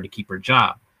life in order to keep her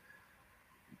job.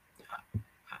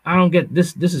 I don't get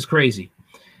this. This is crazy.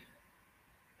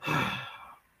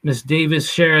 Miss Davis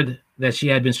shared that she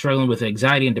had been struggling with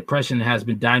anxiety and depression and has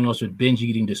been diagnosed with binge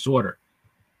eating disorder.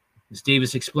 Miss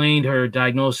Davis explained her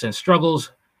diagnosis and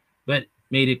struggles, but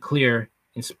made it clear,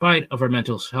 in spite of her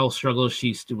mental health struggles,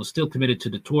 she was still committed to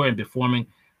the tour and performing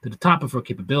to the top of her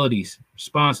capabilities. In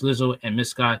response, Lizzo and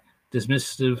Miss Scott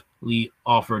dismissively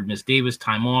offered Miss Davis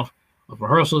time off of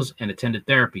rehearsals and attended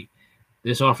therapy.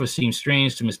 This offer seemed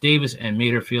strange to Miss Davis and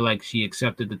made her feel like she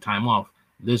accepted the time off.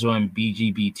 Lizzo and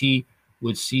BGBT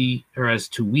would see her as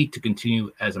too weak to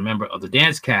continue as a member of the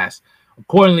dance cast.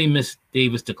 Accordingly, Miss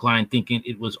Davis declined, thinking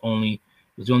it was the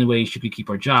only way she could keep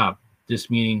her job.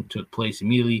 This meeting took place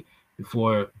immediately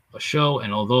before a show,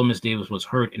 and although Miss Davis was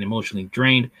hurt and emotionally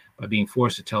drained by being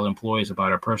forced to tell employees about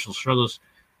her personal struggles,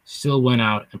 she still went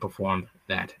out and performed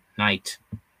that night.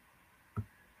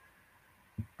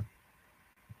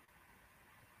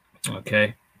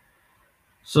 Okay.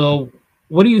 So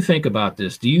what do you think about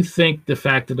this? Do you think the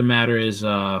fact of the matter is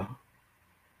Lizzo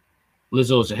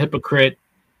is a hypocrite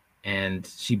and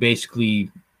she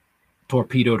basically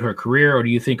torpedoed her career, or do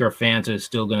you think her fans are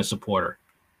still going to support her?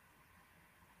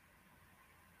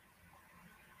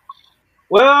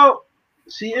 Well,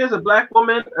 she is a black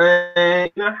woman,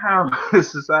 and you know how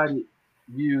society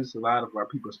views a lot of our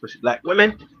people, especially black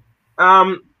women.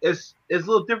 It's a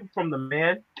little different from the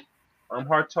man.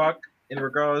 Hard talk in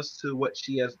regards to what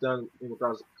she has done in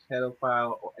regards to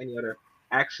pedophile or any other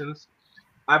actions.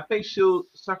 I think she'll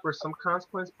suffer some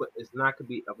consequence, but it's not going to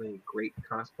be of any great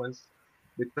consequence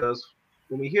because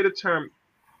when we hear the term,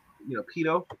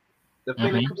 pedo, the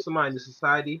thing that comes to mind in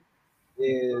society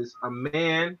is a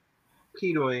man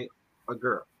pedoing a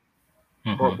girl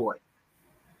or a boy.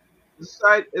 The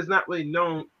society is not really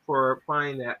known for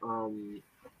finding that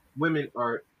women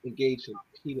are engaged in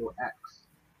pedo acts.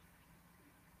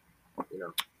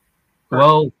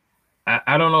 Well,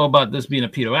 I don't know about this being a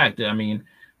pedo act. I mean,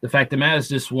 the fact of the matter is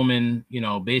this woman,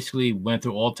 basically went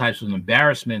through all types of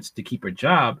embarrassments to keep her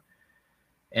job.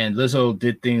 And Lizzo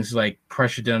did things like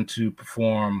pressure them to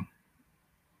perform,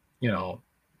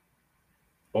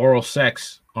 oral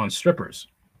sex on strippers.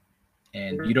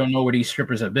 And you don't know where these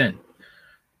strippers have been.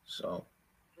 So.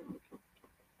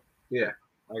 Yeah,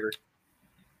 I agree.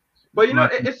 But,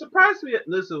 it surprised me that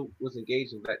Lizzo was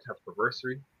engaged in that type of perverse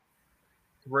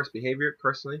behavior,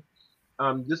 personally.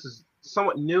 This is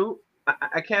somewhat new.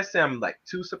 I can't say I'm like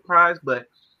too surprised, but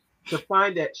to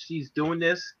find that she's doing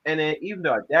this, and then even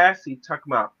the audacity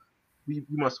talking about you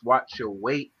must watch your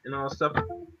weight and all that stuff.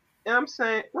 And I'm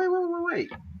saying, wait,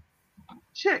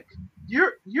 chick,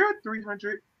 you're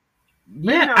 300.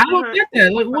 Yeah, I don't get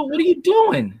that. Like, what are you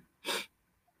doing?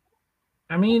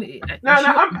 I mean, to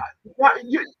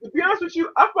be honest with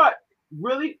you, I thought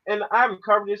really, and I haven't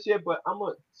covered this yet, but I'm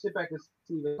gonna sit back and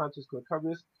see if I'm just gonna cover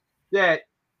this. That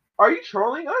are you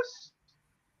trolling us?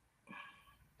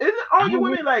 Isn't all you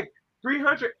women like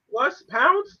 300 plus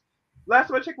pounds? Last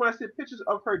time I checked, when I see pictures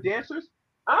of her dancers,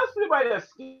 I don't see anybody that's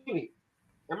skinny.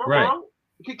 Am I wrong?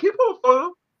 Can you pull a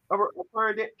photo of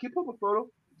her? Can you pull up a photo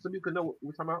so you can know what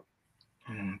we're talking about?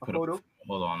 A photo.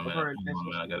 Hold on a minute.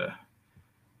 I gotta.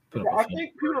 I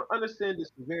think people don't understand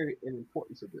this very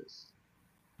importance of this.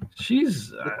 She's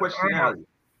the questionality.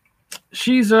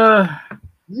 She's You're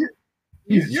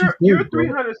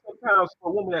 300 some pounds for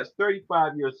a woman that's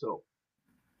 35 years old,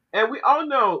 and we all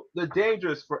know the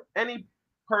dangers for any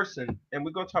person. And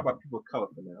we're gonna talk about people of color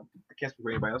for now. I can't speak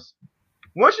for anybody else.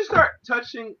 Once you start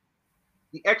touching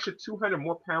the extra 200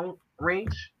 more pound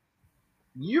range,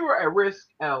 you are at risk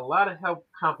at a lot of health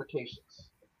complications.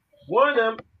 One of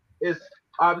them is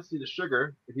obviously the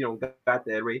sugar, if you don't got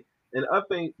that rate. And the other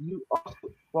thing, you also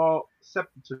fall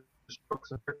susceptible to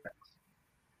strokes and heart attacks.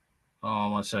 Oh,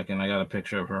 1 second. I got a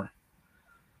picture of her.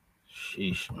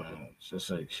 Sheesh, man. It's just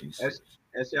like she's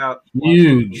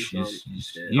huge.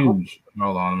 She's huge.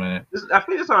 Hold on a minute. I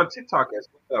think it's on TikTok as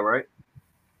well, right?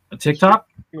 A TikTok?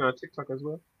 You on TikTok as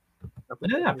well?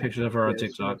 Yeah, I got pictures of her on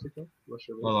TikTok.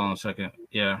 Hold on a second.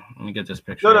 Yeah, let me get this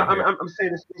picture. No, right I'm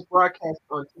saying this broadcast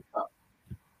on TikTok.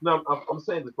 No, I'm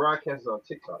saying the broadcast is on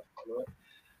TikTok.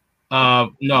 Right?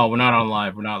 No, we're not on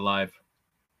live. We're not live.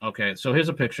 Okay, so here's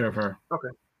a picture of her.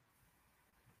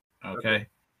 Okay.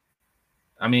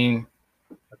 I mean,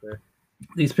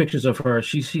 these pictures of her,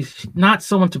 she's not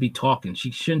someone to be talking. She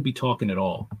shouldn't be talking at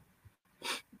all.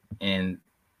 And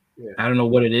I don't know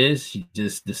what it is. She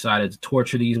just decided to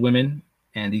torture these women,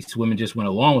 and these women just went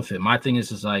along with it. My thing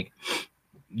is like,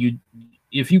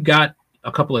 if you got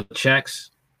a couple of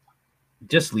checks,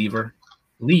 just leave her.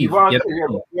 Leave.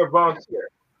 You're a volunteer.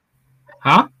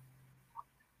 Huh?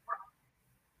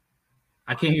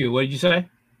 I can't hear you. What did you say?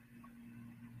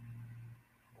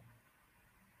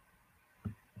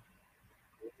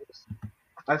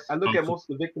 I look at most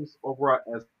of the victims overall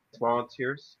as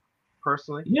volunteers,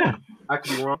 personally. Yeah. I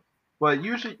could be wrong. But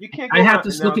usually you can't go I have to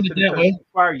look at it that way.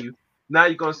 Fire you. Now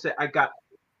you're going to say, I got.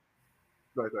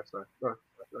 Go ahead, sorry.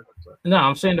 No,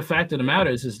 I'm saying the fact of the matter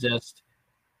is just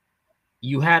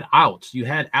you had outs. You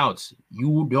had outs.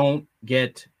 You don't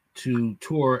get to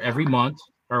tour every month.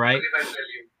 All right.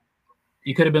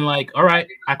 You could have been like, all right,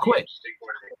 I quit.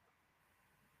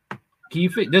 Can you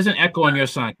fix? There's an echo on your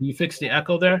side. Can you fix the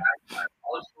echo there?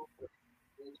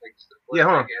 Yeah,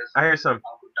 hold on. I hear something.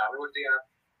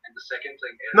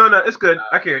 No, it's good.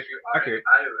 I hear it.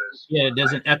 Yeah,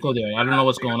 there's an echo there. I don't know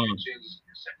what's going on.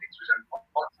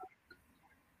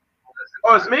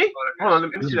 Oh, it's me? Hold on,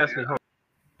 let me see that thing. Hold on.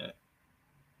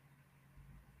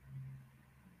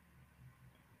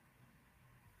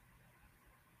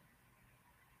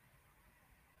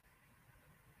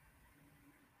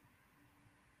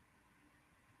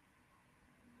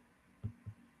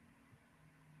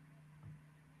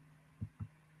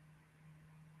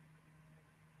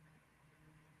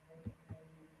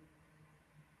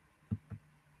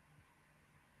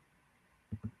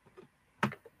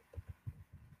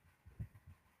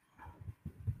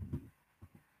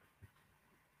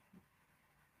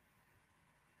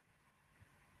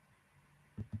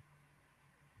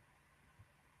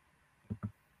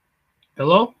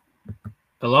 Hello?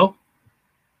 Hello?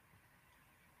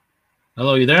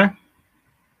 Hello, you there?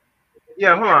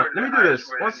 Yeah, hold on. Let me do this.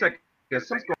 1 second.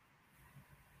 Something's going.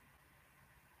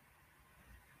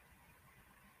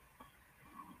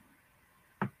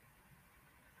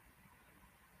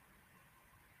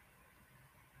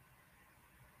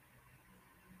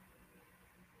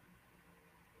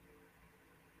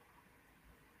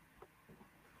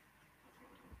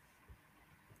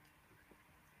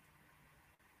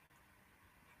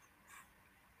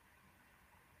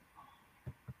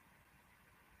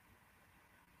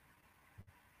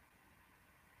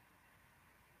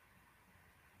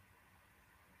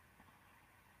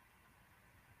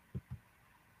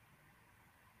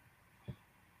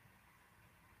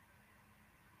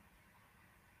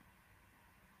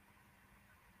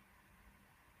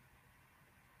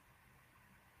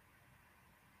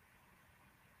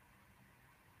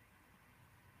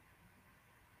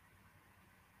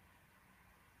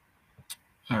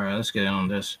 All right, let's get on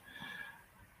this.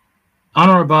 On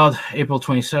or about April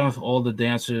 27th, all the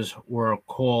dancers were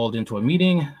called into a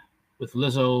meeting with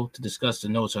Lizzo to discuss the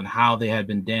notes on how they had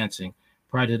been dancing.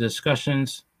 Prior to the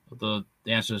discussions of the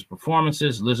dancers'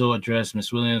 performances, Lizzo addressed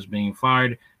Miss Williams being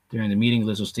fired. During the meeting,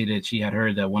 Lizzo stated that she had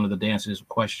heard that one of the dancers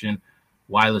questioned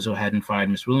why Lizzo hadn't fired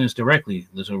Miss Williams directly.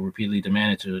 Lizzo repeatedly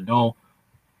demanded to know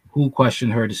who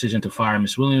questioned her decision to fire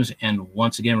Miss Williams, and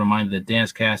once again reminded the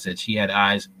dance cast that she had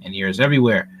eyes and ears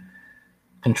everywhere.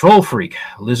 Control freak.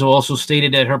 Lizzo also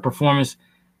stated that her preference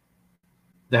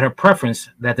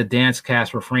that the dance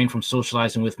cast refrain from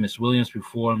socializing with Miss Williams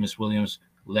before Miss Williams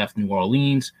left New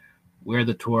Orleans, where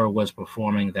the tour was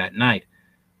performing that night.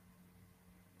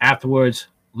 Afterwards,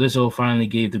 Lizzo finally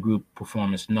gave the group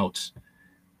performance notes.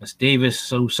 Miss Davis,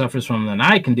 who suffers from an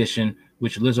eye condition,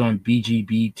 which Lizzo and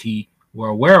BGBT were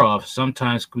aware of,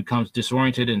 sometimes becomes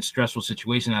disoriented in stressful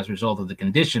situations as a result of the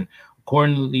condition.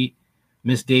 Accordingly,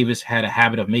 Miss Davis had a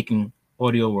habit of making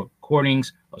audio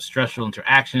recordings of stressful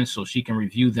interactions so she can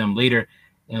review them later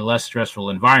in less stressful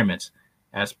environments.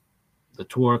 As the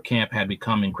tour camp had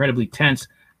become incredibly tense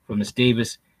for Miss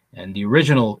Davis, and the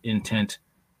original intent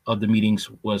of the meetings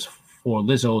was for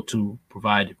Lizzo to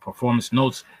provide performance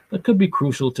notes that could be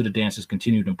crucial to the dancer's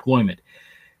continued employment.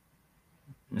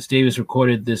 Ms. Davis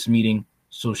recorded this meeting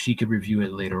so she could review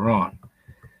it later on.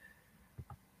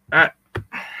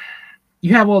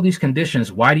 You have all these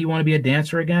conditions. Why do you want to be a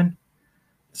dancer again?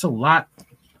 It's a lot.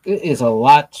 It is a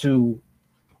lot to,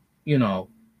 you know,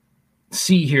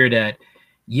 see here that,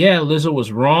 yeah, Lizzo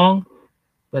was wrong,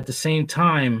 but at the same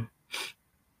time,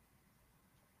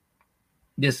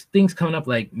 there's things coming up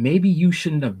like maybe you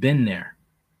shouldn't have been there.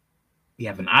 You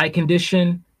have an eye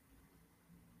condition.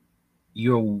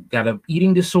 You got an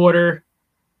eating disorder.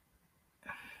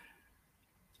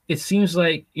 It seems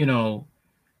like, you know,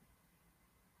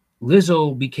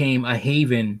 Lizzo became a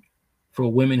haven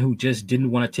for women who just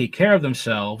didn't want to take care of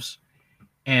themselves.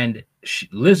 And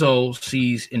Lizzo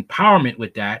sees empowerment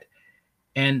with that.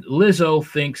 And Lizzo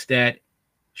thinks that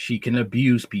she can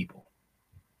abuse people.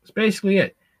 That's basically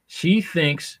it. She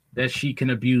thinks that she can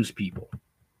abuse people.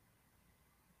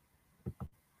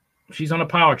 She's on a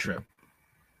power trip.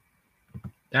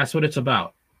 That's what it's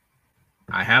about.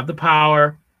 I have the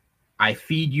power. I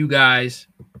feed you guys.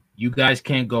 You guys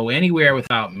can't go anywhere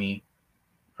without me.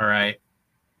 All right.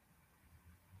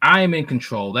 I am in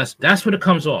control. That's what it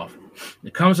comes off.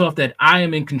 It comes off that I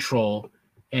am in control,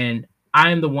 and I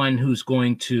am the one who's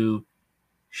going to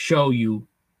show you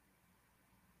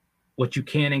what you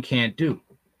can and can't do.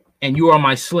 And you are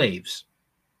my slaves.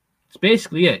 It's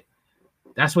basically it.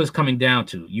 That's what it's coming down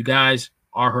to. You guys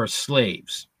are her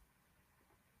slaves.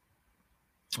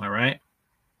 All right.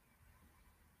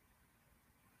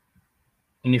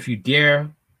 And if you dare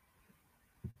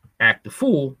act the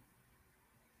fool,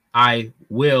 I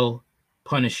will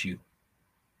punish you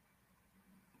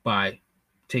by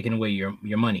taking away your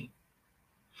money.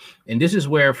 And this is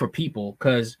where for people,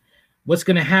 because what's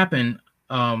going to happen,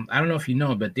 I don't know if you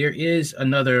know, but there is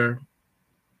another,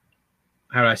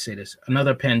 how do I say this?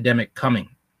 Another pandemic coming.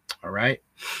 All right.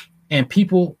 And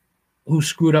people who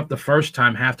screwed up the first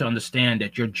time have to understand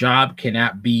that your job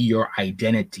cannot be your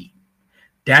identity.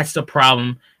 That's the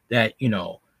problem that, you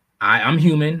know, I'm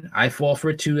human. I fall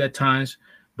for it too at times.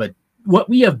 But what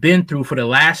we have been through for the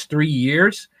last 3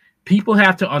 years, people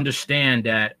have to understand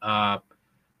that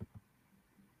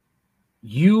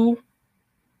you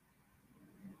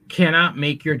cannot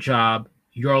make your job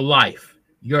your life.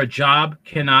 Your job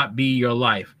cannot be your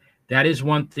life. That is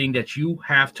one thing that you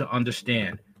have to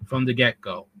understand from the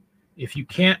get-go. If you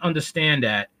can't understand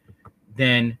that,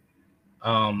 then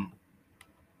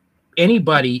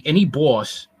anybody, any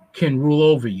boss can rule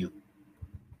over you.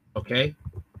 Okay?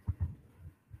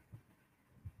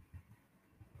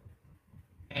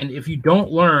 And if you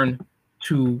don't learn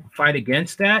to fight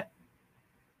against that,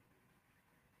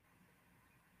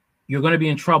 you're going to be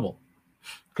in trouble.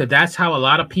 Because that's how a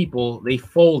lot of people, they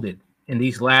folded in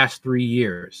these last 3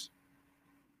 years.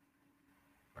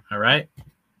 All right?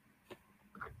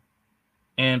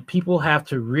 And people have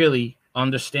to really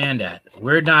understand that.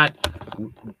 We're not,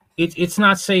 it's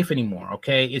not safe anymore,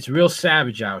 okay? It's real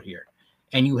savage out here.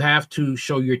 And you have to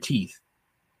show your teeth.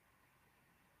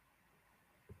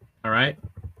 All right?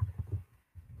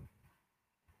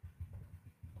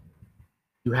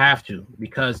 You have to,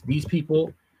 because these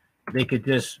people, they could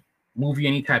just move you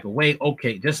any type of way.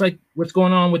 Okay, just like what's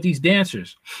going on with these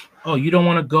dancers. Oh, you don't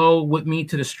want to go with me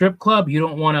to the strip club? You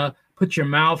don't want to put your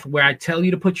mouth where I tell you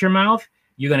to put your mouth?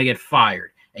 You're going to get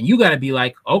fired. And you got to be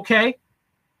like, okay,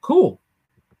 cool.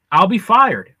 I'll be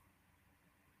fired.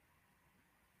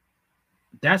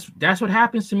 That's what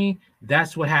happens to me.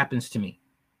 That's what happens to me.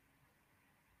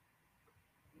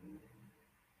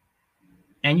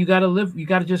 And you got to live. You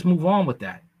got to just move on with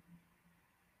that.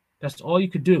 That's all you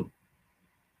could do.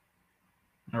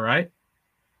 All right?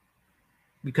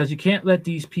 Because you can't let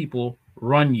these people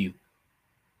run you.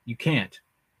 You can't.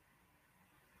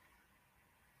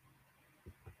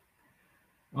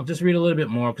 I'll just read a little bit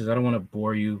more because I don't want to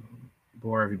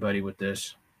bore everybody with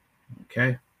this.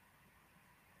 Okay?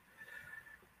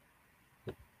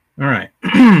 All right.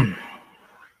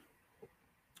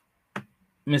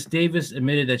 Ms. Davis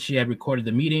admitted that she had recorded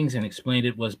the meetings and explained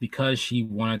it was because she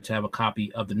wanted to have a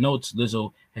copy of the notes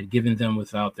Lizzo had given them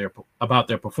about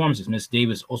their performances. Ms.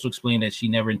 Davis also explained that she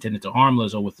never intended to harm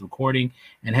Lizzo with the recording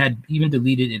and had even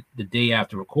deleted it the day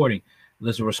after recording.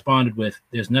 Lizzo responded with,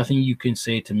 "There's nothing you can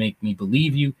say to make me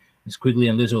believe you." Ms. Quigley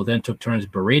and Lizzo then took turns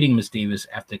berating Ms. Davis.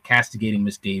 After castigating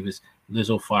Ms. Davis,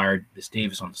 Lizzo fired Ms.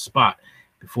 Davis on the spot.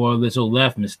 Before Lizzo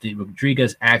left, Ms.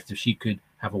 Rodriguez asked if she could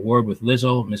have a word with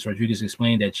Lizzo. Ms. Rodriguez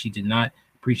explained that she did not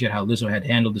appreciate how Lizzo had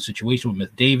handled the situation with Ms.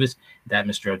 Davis, that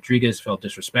Mr. Rodriguez felt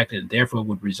disrespected and therefore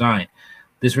would resign.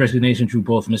 This resignation drew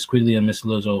both Ms. Quigley and Ms.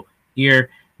 Lizzo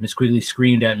ear. Ms. Quigley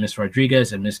screamed at Ms.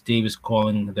 Rodriguez and Ms. Davis,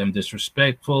 calling them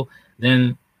disrespectful.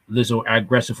 Then Lizzo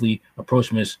aggressively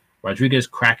approached Ms. Rodriguez,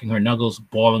 cracking her knuckles,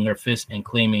 balling her fists, and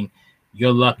claiming,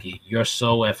 "You're lucky. You're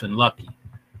so effing lucky."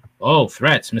 Oh,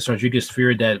 threats. Ms. Rodriguez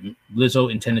feared that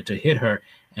Lizzo intended to hit her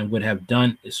and would have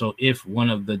done so if one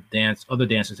of the other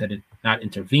dancers had not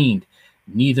intervened.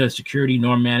 Neither security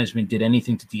nor management did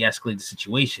anything to de-escalate the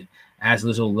situation. As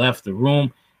Lizzo left the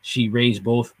room, she raised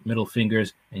both middle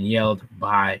fingers and yelled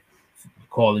by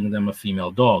calling them a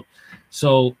female dog.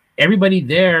 So everybody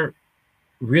there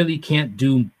really can't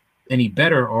do any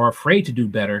better or afraid to do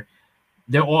better.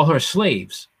 They're all her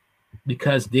slaves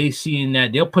because they seeing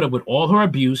that they'll put up with all her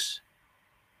abuse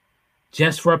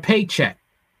just for a paycheck.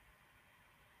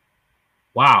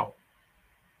 Wow.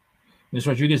 Ms.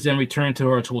 Rodriguez then returned to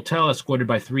her hotel, escorted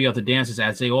by 3 other dancers,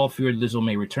 as they all feared Lizzo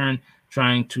may return,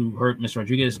 trying to hurt Ms.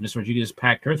 Rodriguez. Ms. Rodriguez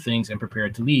packed her things and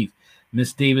prepared to leave.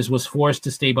 Ms. Davis was forced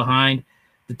to stay behind,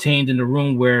 detained in the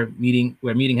room where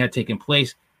meeting had taken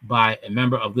place by a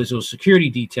member of Lizzo's security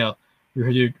detail,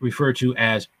 referred to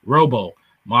as Robo.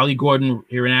 Molly Gordon,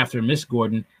 hereinafter Miss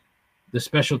Gordon, the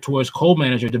special tours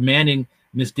co-manager, demanding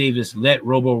Miss Davis let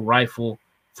Robo rifle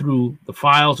through the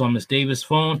files on Miss Davis'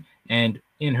 phone and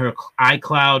in her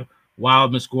iCloud while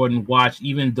Miss Gordon watched,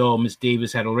 even though Miss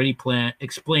Davis had already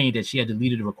explained that she had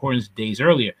deleted the recordings days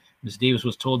earlier. Miss Davis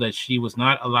was told that she was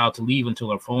not allowed to leave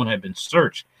until her phone had been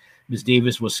searched. Miss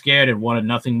Davis was scared and wanted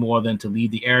nothing more than to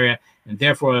leave the area, and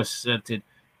therefore assented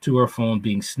to her phone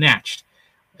being snatched.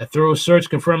 A thorough search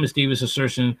confirmed Miss Davis'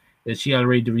 assertion that she had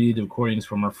already deleted the recordings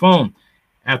from her phone.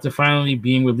 After finally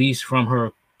being released from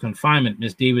her confinement,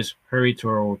 Miss Davis hurried to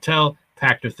her hotel,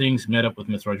 packed her things, met up with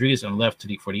Ms. Rodriguez, and left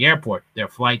for the airport. Their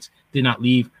flights did not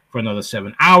leave for another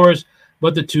 7 hours,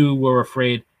 but the two were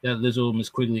afraid that Lizzo, Ms.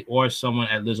 Quigley, or someone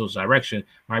at Lizzo's direction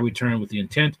might return with the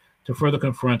intent to further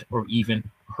confront or even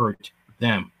hurt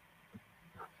them.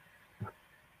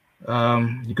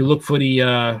 You could look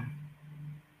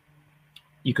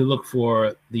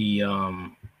for the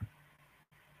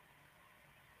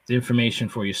information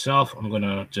for yourself. I'm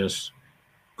gonna just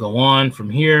go on from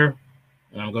here,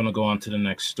 and I'm gonna go on to the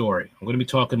next story. I'm gonna be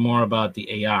talking more about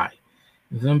the AI.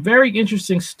 There's some very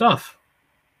interesting stuff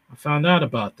I found out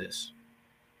about this,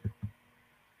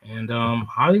 and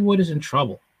Hollywood is in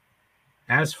trouble,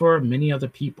 as for many other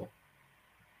people.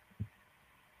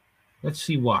 Let's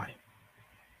see why.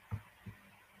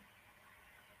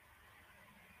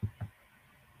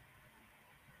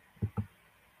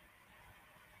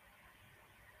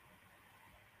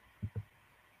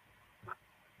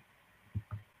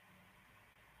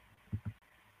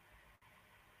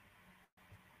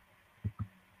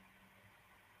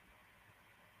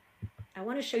 I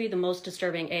want to show you the most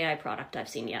disturbing AI product I've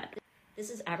seen yet.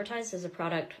 This is advertised as a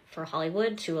product for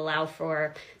Hollywood to allow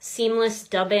for seamless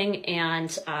dubbing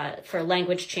and for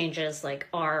language changes like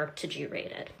R to G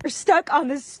rated. We're stuck on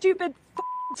this stupid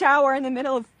tower in the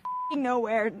middle of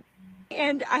nowhere.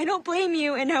 And I don't blame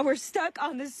you, and now we're stuck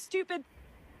on this stupid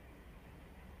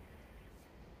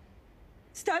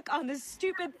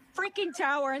freaking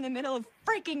tower in the middle of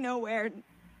freaking nowhere.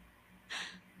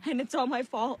 And it's all my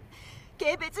fault.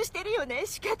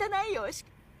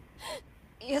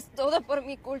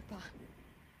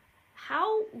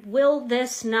 How will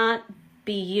this not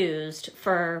be used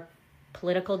for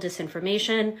political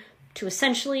disinformation to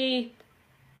essentially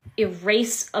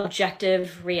erase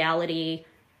objective reality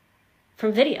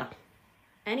from video?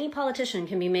 Any politician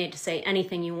can be made to say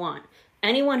anything you want.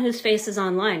 Anyone whose face is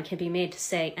online can be made to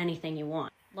say anything you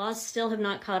want. Laws still have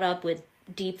not caught up with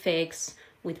deep fakes,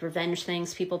 with revenge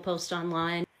things people post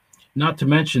online. Not to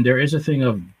mention, there is a thing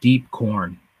of deep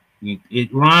corn.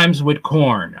 It rhymes with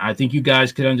corn. I think you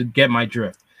guys could get my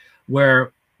drift.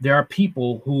 Where there are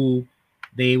people who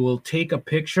they will take a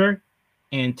picture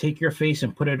and take your face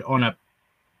and put it on a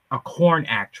corn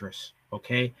actress.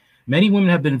 Okay, many women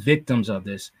have been victims of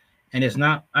this, and it's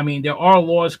not. I mean, there are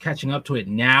laws catching up to it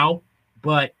now,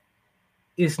 but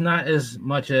it's not as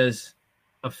much as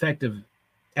effective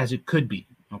as it could be.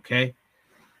 Okay,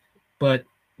 but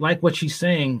like what she's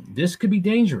saying, this could be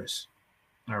dangerous.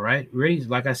 All right. Really,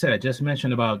 like I said, I just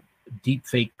mentioned about deep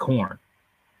fake corn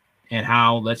and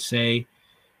how, let's say,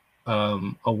 a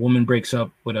woman breaks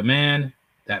up with a man.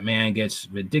 That man gets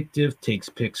vindictive, takes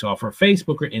pics off her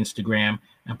Facebook or Instagram,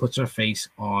 and puts her face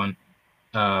on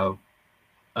an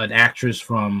actress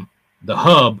from the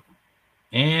hub.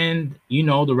 And, you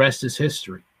know, the rest is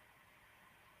history.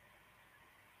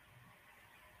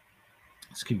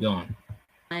 Let's keep going.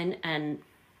 And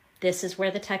this is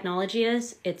where the technology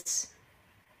is. It's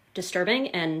disturbing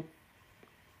and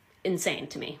insane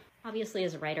to me. Obviously,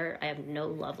 as a writer, I have no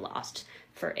love lost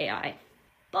for AI.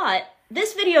 But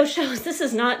this video shows this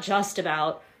is not just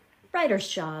about writers'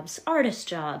 jobs, artists'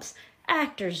 jobs,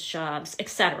 actors' jobs,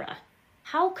 etc.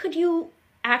 How could you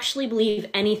actually believe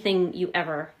anything you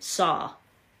ever saw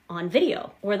on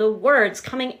video, or the words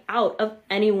coming out of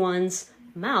anyone's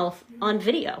mouth on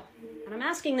video. And I'm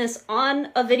asking this on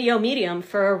a video medium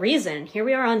for a reason. Here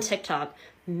we are on TikTok.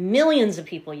 Millions of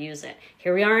people use it.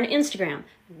 Here we are on Instagram.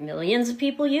 Millions of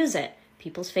people use it.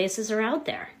 People's faces are out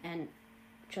there. And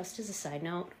just as a side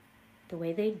note, the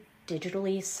way they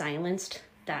digitally silenced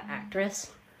that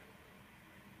actress,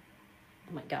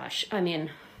 oh my gosh. I mean,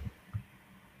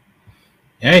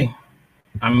 hey,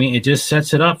 it just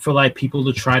sets it up for like people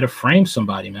to try to frame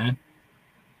somebody, man.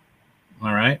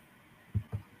 All right.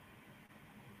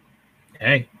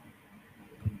 Hey.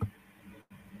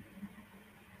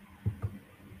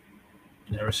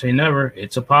 Never say never.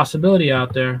 It's a possibility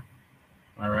out there.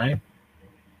 All right.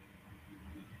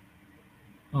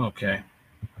 Okay.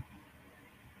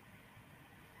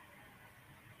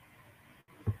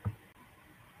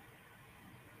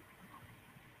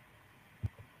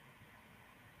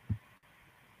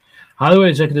 Hollywood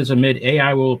executives admit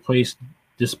AI will replace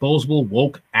disposable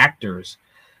woke actors.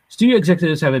 Studio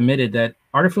executives have admitted that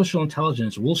artificial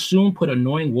intelligence will soon put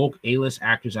annoying woke A-list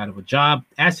actors out of a job,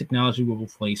 as technology will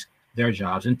replace their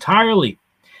jobs entirely.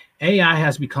 AI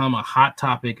has become a hot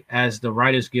topic as the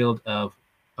Writers Guild of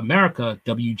America,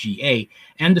 WGA,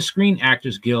 and the Screen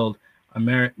Actors Guild,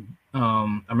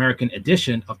 American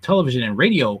Edition of Television and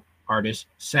Radio Artists,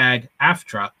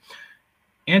 SAG-AFTRA,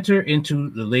 enter into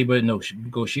the labor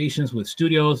negotiations with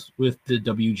studios, with the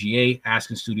WGA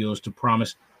asking studios to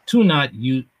promise to not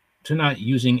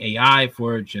using AI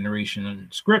for generation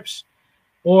scripts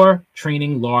or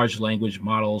training large language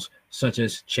models such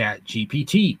as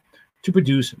ChatGPT to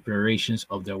produce variations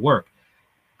of their work.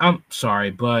 I'm sorry,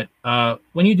 but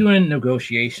when you're doing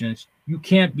negotiations, you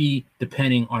can't be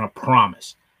depending on a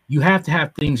promise. You have to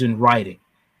have things in writing,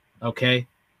 okay?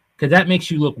 Because that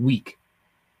makes you look weak.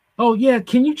 Oh, yeah,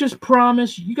 can you just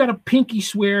promise? You got a pinky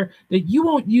swear that you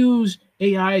won't use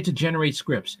AI to generate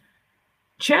scripts.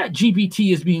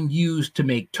 ChatGPT is being used to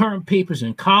make term papers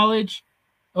in college,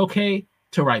 okay,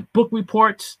 to write book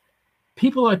reports.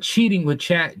 People are cheating with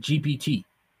ChatGPT.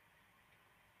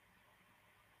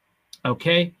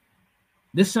 Okay,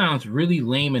 this sounds really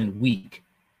lame and weak.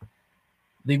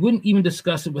 They wouldn't even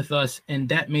discuss it with us, and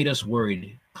that made us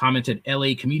worried, commented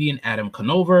LA comedian Adam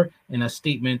Conover in a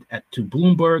statement to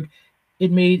Bloomberg.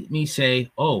 It made me say,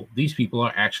 oh, these people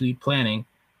are actually planning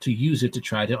to use it to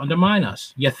try to undermine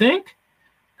us. You think?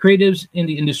 Creatives in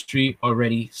the industry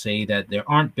already say that they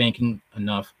aren't banking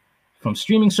enough from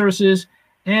streaming services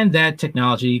and that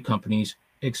technology companies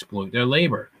exploit their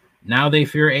labor. Now they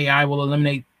fear AI will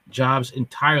eliminate jobs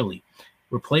entirely,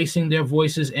 replacing their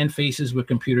voices and faces with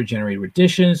computer-generated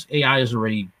renditions. AI is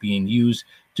already being used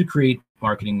to create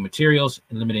marketing materials,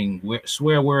 limiting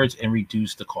swear words, and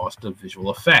reduce the cost of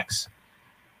visual effects.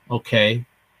 Okay,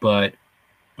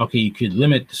 you could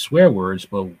limit the swear words,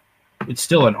 but it's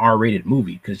still an R-rated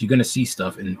movie because you're going to see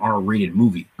stuff in an R-rated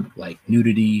movie like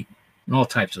nudity and all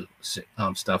types of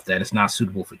stuff that is not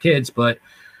suitable for kids. But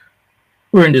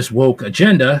we're in this woke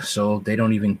agenda, so they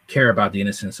don't even care about the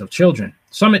innocence of children.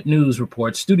 Summit News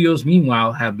reports studios,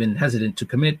 meanwhile, have been hesitant to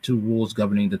commit to rules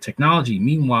governing the technology.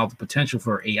 Meanwhile, the potential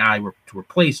for AI to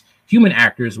replace human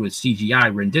actors with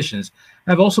CGI renditions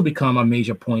have also become a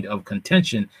major point of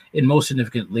contention in most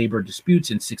significant labor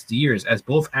disputes in 60 years, as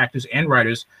both actors and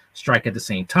writers strike at the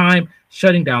same time,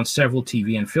 shutting down several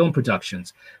TV and film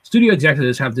productions. Studio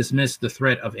executives have dismissed the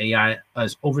threat of AI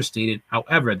as overstated.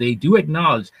 However, they do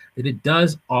acknowledge that it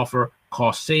does offer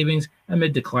cost savings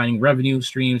amid declining revenue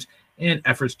streams and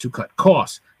efforts to cut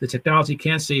costs. The technology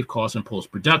can save costs in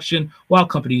post-production, while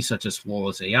companies such as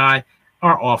Flawless AI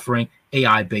are offering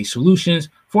AI-based solutions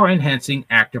for enhancing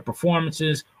actor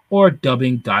performances or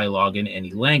dubbing dialogue in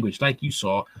any language, like you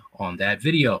saw on that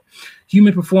video.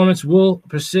 Human performance will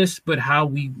persist, but how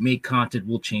we make content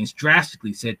will change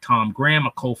drastically, said Tom Graham,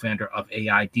 a co-founder of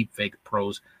AI Deepfake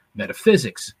Pros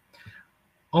Metaphysics.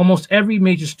 Almost every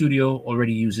major studio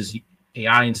already uses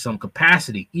AI in some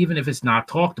capacity, even if it's not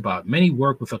talked about. Many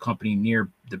work with a company near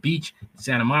the beach in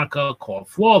Santa Monica called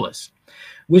Flawless,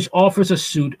 which offers a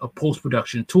suite of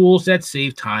post-production tools that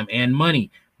save time and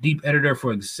money. Deep Editor,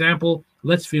 for example,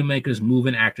 lets filmmakers move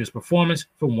an actor's performance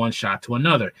from one shot to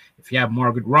another. If you have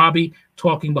Margaret Robbie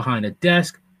talking behind a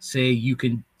desk, say you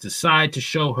can decide to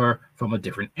show her from a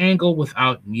different angle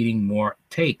without needing more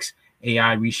takes.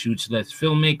 AI reshoots lets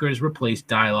filmmakers replace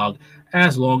dialogue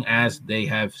as long as they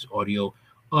have audio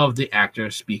of the actor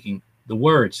speaking the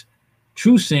words.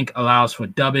 TrueSync allows for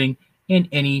dubbing in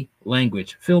any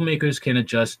language. Filmmakers can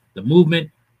adjust the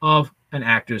movement of an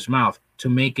actor's mouth to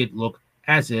make it look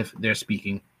as if they're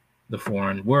speaking the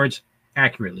foreign words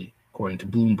accurately, according to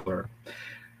Bloomberg.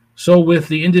 So with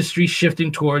the industry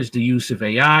shifting towards the use of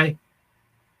AI,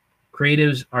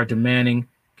 creatives are demanding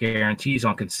guarantees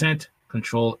on consent,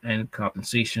 control, and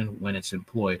compensation when it's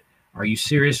employed. Are you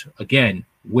serious? Again,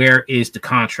 where is the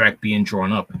contract being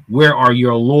drawn up? Where are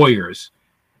your lawyers?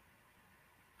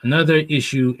 Another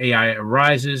issue AI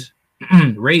raises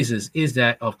is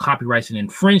that of copyrights and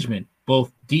infringement.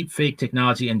 Both deepfake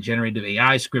technology and generative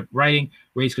AI script writing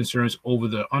raise concerns over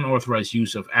the unauthorized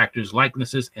use of actors'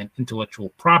 likenesses and intellectual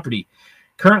property.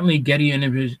 Currently, Getty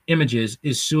Images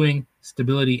is suing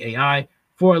Stability AI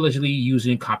for allegedly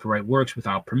using copyright works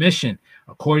without permission.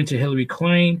 According to Hillary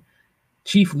Klein,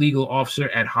 chief legal officer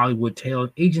at Hollywood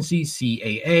talent agency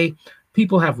CAA,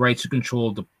 people have rights to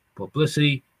control the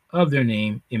publicity of their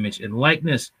name, image, and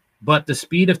likeness, but the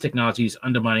speed of technology is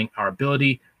undermining our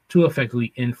ability to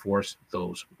effectively enforce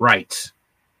those rights.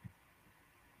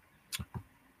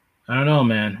 I don't know,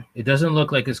 man. It doesn't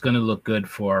look like it's going to look good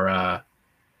for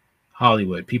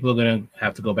Hollywood. People are going to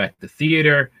have to go back to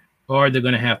theater, or they're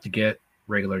going to have to get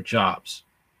regular jobs.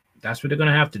 That's what they're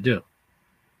going to have to do.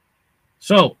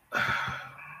 So,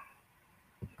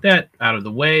 that out of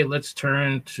the way, let's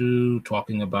turn to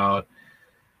talking about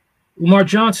Umar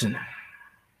Johnson.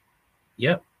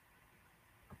 Yep.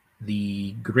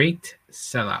 The great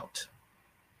sellout.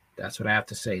 That's what I have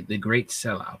to say. The great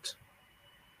sellout.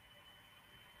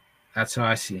 That's how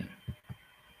I see him.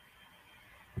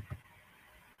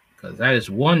 Because that is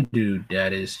one dude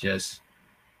that is just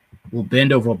will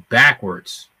bend over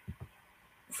backwards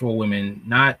for women,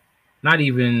 not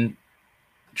even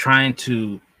trying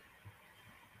to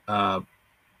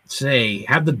say,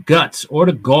 have the guts or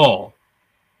the gall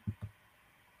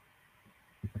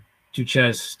to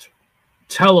just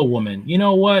tell a woman, you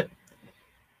know what?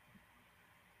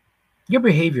 Your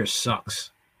behavior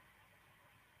sucks.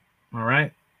 All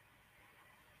right?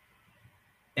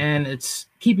 And it's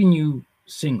keeping you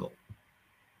single.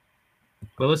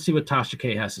 But let's see what Tasha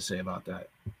K has to say about that.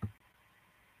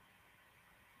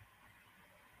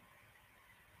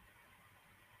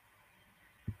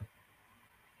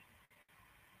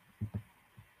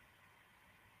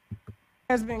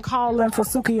 Has been calling for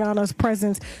Sukiyana's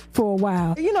presence for a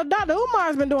while. You know, Dr.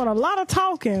 Umar's been doing a lot of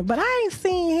talking, but I ain't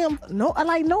seen him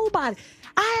like nobody.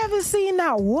 I haven't seen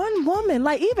not one woman,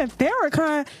 like even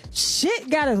Farrakhan, shit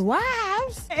got his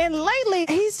wives. And lately,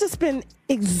 he's just been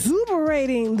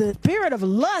exuberating the spirit of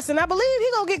lust, and I believe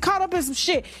he gonna get caught up in some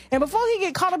shit. And before he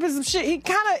get caught up in some shit, he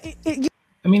kind of...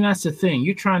 I mean, that's the thing.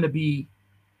 You're trying to be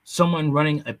someone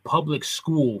running a public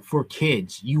school for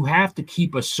kids. You have to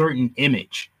keep a certain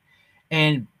image.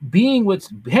 And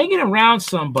hanging around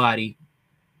somebody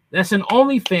that's an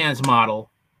OnlyFans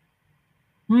model,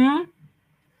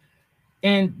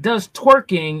 and does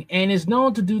twerking and is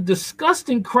known to do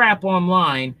disgusting crap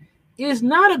online is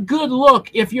not a good look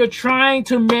if you're trying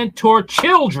to mentor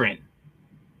children,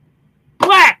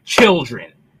 black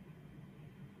children,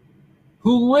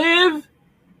 who live,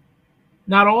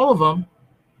 not all of them,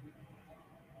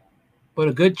 but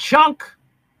a good chunk,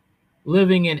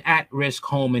 living in at-risk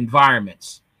home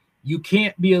environments. You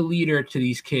can't be a leader to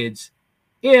these kids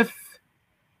if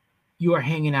you are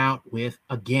hanging out with,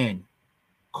 again,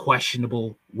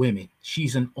 questionable women.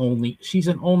 She's an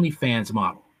OnlyFans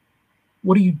model.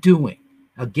 What are you doing?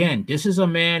 Again, this is a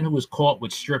man who was caught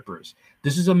with strippers.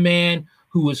 This is a man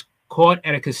who was caught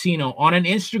at a casino on an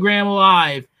Instagram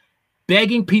Live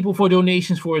begging people for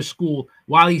donations for his school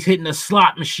while he's hitting the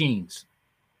slot machines.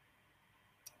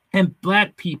 And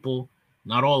black people,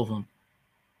 not all of them,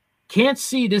 can't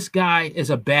see this guy as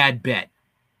a bad bet.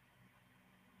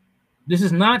 This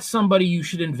is not somebody you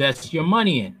should invest your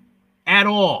money in at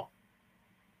all.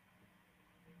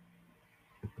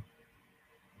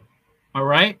 All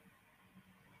right?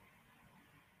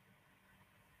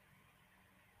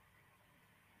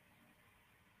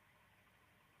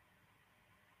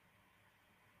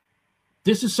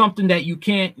 This is something that you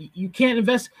can't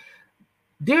invest.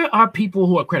 There are people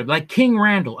who are credible, like King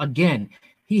Randall. Again,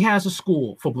 he has a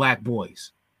school for black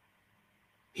boys.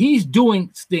 He's doing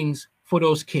things for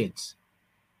those kids.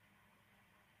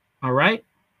 All right?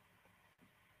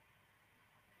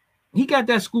 He got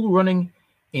that school running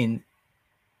in,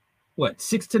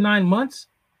 6 to 9 months?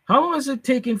 How long has it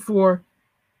taken for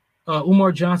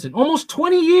Umar Johnson? Almost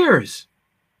 20 years.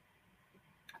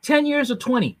 10 years or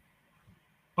 20.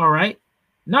 All right?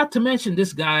 Not to mention,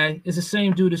 this guy is the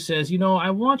same dude that says, I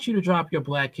want you to drop your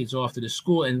black kids off to the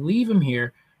school and leave them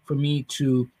here for me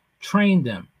to train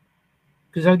them.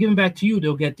 Because I'll give them back to you,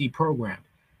 they'll get deprogrammed.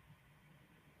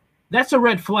 That's a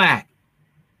red flag.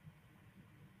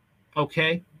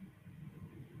 Okay?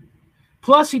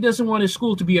 Plus, he doesn't want his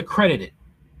school to be accredited,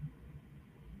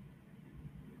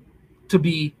 to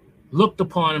be looked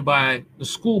upon by the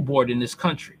school board in this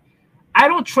country. I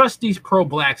don't trust these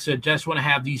pro-blacks that just want to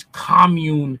have these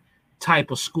commune type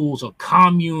of schools or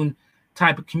commune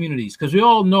type of communities, because we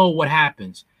all know what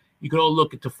happens. You could all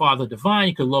look at the Father Divine.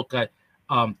 You could look at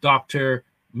Dr.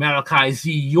 Malachi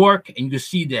Z. York, and you can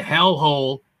see the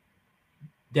hellhole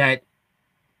that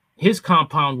his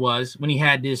compound was when he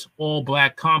had this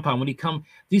all-black compound. When he come,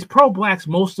 these pro-blacks,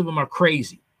 most of them are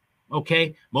crazy.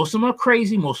 Okay, most of them are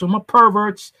crazy. Most of them are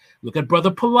perverts. Look at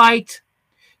Brother Polite.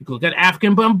 You can look at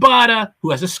African Bambaataa,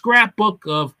 who has a scrapbook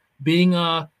of being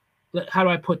how do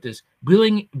I put this?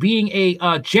 Being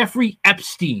a Jeffrey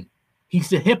Epstein. He's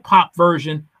the hip hop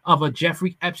version of a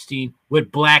Jeffrey Epstein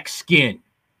with black skin.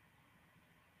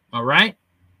 All right.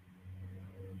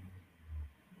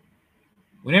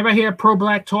 Whenever I hear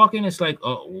pro-black talking, it's like,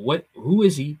 what? Who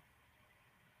is he?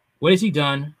 What has he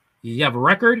done? Does he have a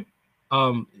record?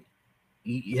 Who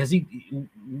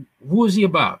is he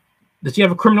about? Does he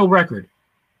have a criminal record?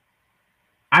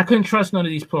 I couldn't trust none of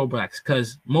these pro-blacks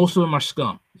because most of them are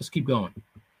scum. Let's keep going.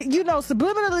 You know,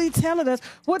 subliminally telling us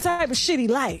what type of shit he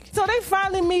like. So they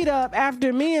finally meet up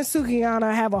after me and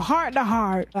Sukihana have a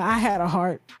heart-to-heart. I had a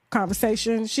heart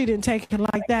conversation. She didn't take it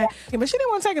like that, but she didn't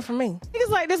want to take it from me. Niggas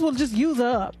like this will just use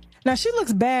her up. Now, she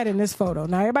looks bad in this photo.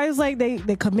 Now, everybody's like,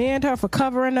 they commend her for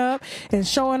covering up and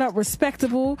showing up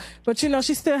respectable, but, you know,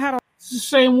 she still had a... It's the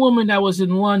same woman that was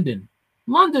in London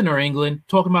or England,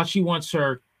 talking about she wants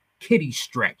her kitty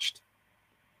stretched.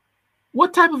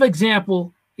 What type of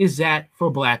example is that for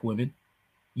black women,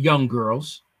 young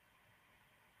girls?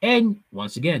 And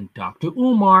once again, Dr.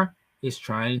 Umar is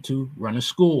trying to run a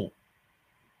school.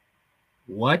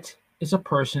 What is a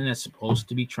person that's supposed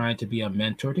to be trying to be a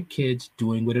mentor to kids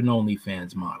doing with an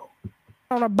OnlyFans model?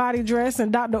 On a body dress,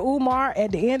 and Dr. Umar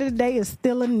at the end of the day is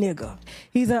still a nigga.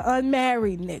 He's an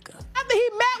unmarried nigga. After he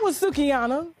met with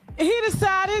Sukihana, he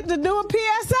decided to do a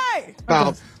PSA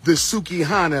about the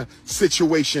Sukihana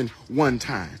situation one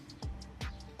time.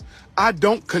 I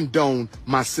don't condone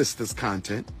my sister's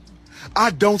content. I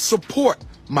don't support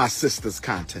my sister's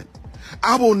content.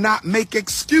 I will not make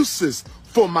excuses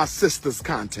for my sister's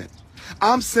content.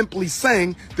 I'm simply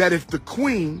saying that if the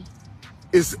queen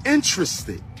is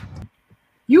interested.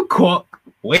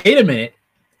 Wait a minute.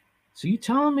 So you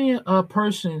telling me a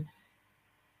person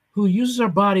who uses her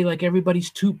body like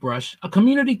everybody's toothbrush, a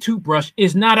community toothbrush,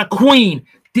 is not a queen?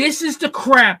 This is the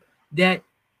crap that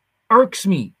irks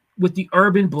me with the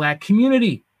urban black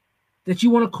community, that you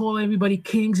want to call everybody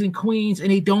kings and queens and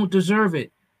they don't deserve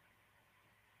it.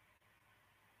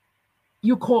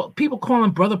 People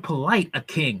calling Brother Polite a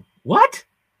king. What?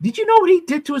 Did you know what he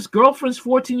did to his girlfriend's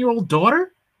 14-year-old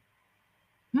daughter?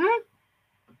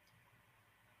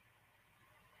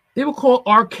 They will call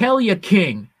R. Kelly a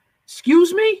king.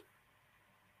 Excuse me?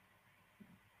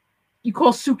 You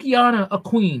call Sukihana a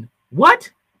queen.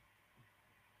 What?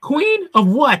 Queen of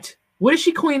what? What is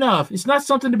she queen of? It's not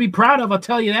something to be proud of, I'll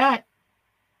tell you that.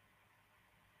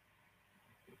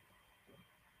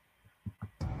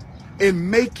 In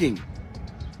making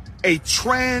a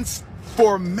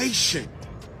transformation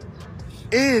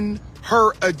in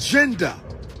her agenda,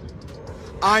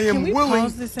 I am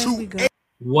willing to...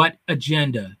 What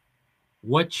agenda?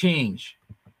 What change?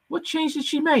 What change did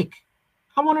she make?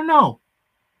 I want to know.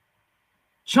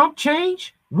 Chump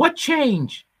change? What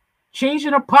change? Change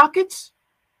in her pockets?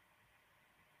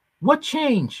 What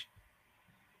change?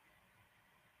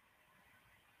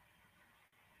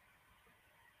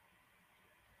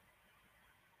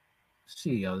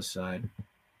 See the other side.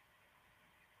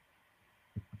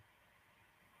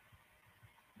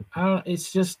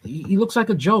 It's just, he looks like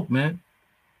a joke, man.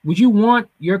 Would you want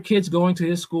your kids going to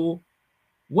his school?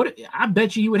 What? I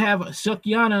bet you would have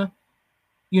Sukihana,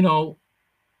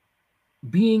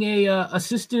 being a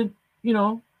assistant,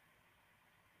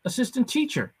 assistant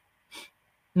teacher,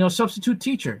 substitute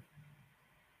teacher.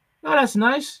 Oh, that's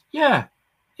nice. Yeah.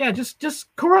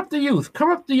 Just corrupt the youth,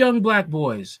 corrupt the young black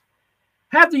boys.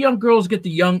 Have the young girls get the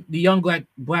young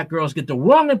black girls get the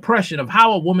wrong impression of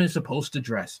how a woman is supposed to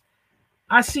dress.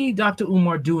 I see Dr.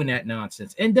 Umar doing that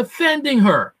nonsense and defending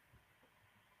her.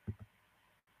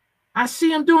 I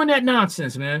see him doing that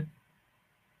nonsense, man.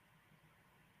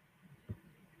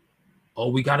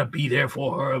 Oh, we got to be there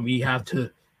for her. We have to,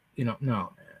 no, man,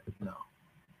 no.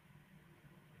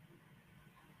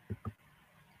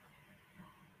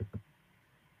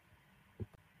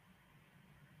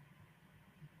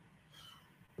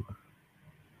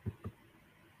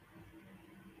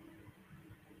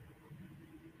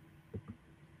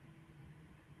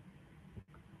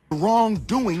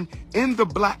 Wrongdoing in the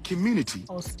black community.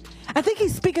 I think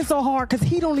he's speaking so hard because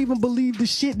he don't even believe the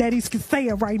shit that he's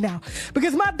saying right now.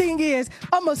 Because my thing is,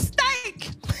 a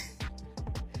mistake.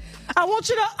 I want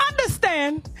you to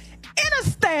understand,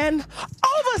 overstand,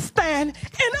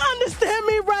 and understand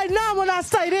me right now when I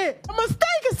say that. A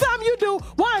mistake is something you do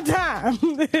one time.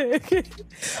 Maybe 2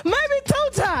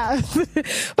 times.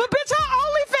 But bitch, her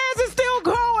OnlyFans is still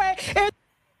growing. And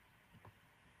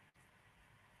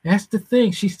that's the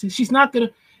thing. She's not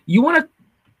gonna. You want to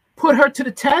put her to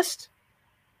the test?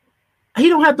 He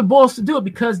don't have the balls to do it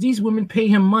because these women pay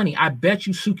him money. I bet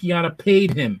you Sukihana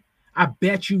paid him. I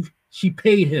bet you she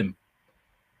paid him.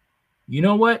 You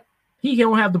know what? He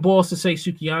don't have the balls to say,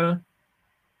 Sukihana,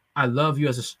 I love you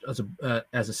as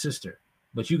a sister,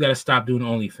 but you got to stop doing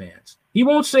OnlyFans. He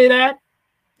won't say that.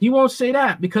 He won't say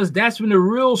that because that's when the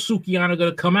real Sukihana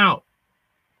gonna come out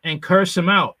and curse him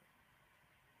out,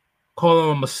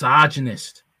 call him a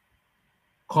misogynist,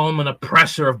 call him an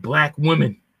oppressor of black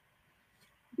women.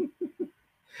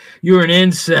 You're an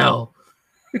incel.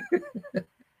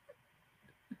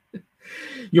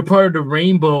 You're part of the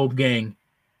rainbow gang.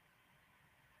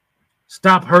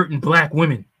 Stop hurting black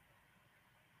women.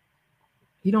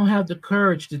 He don't have the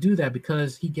courage to do that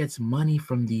because he gets money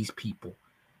from these people.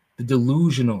 The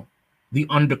delusional, the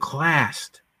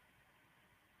underclassed,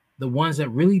 the ones that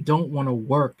really don't want to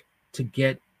work to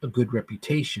get a good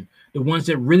reputation, the ones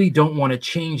that really don't want to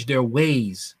change their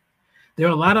ways. There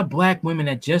are a lot of black women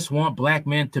that just want black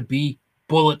men to be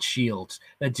bullet shields,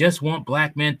 that just want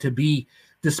black men to be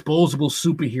disposable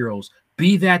superheroes.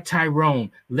 Be that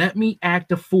Tyrone. Let me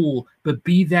act a fool, but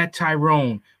be that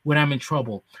Tyrone when I'm in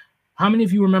trouble. How many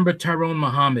of you remember Tyrone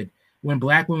Muhammad when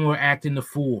black women were acting the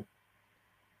fool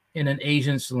in an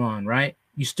Asian salon, right?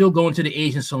 You still go into the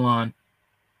Asian salon,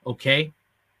 okay?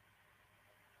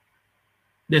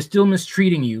 They're still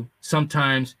mistreating you.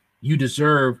 Sometimes you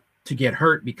deserve to get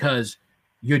hurt because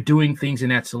you're doing things in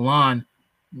that salon,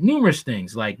 numerous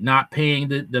things like not paying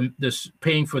the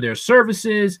paying for their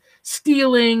services,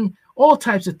 stealing, all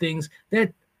types of things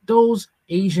that those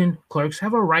Asian clerks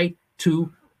have a right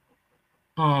to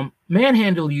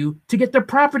manhandle you to get their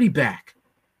property back.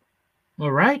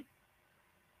 All right.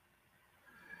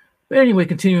 But anyway,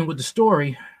 continuing with the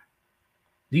story,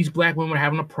 these black women were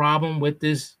having a problem with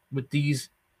these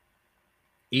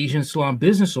Asian salon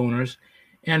business owners,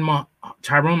 and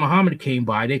Tyrone Muhammad came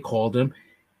by. They called him.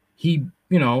 He,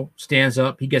 stands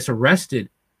up. He gets arrested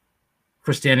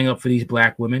for standing up for these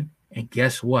black women. And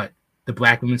guess what? The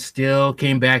black women still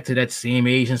came back to that same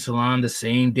Asian salon the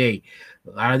same day.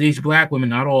 A lot of these black women,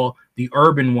 not all, the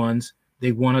urban ones,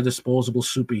 they want a disposable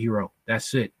superhero.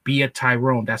 That's it. Be a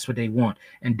Tyrone. That's what they want.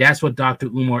 And that's what Dr.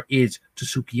 Umar is to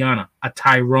Sukihana, a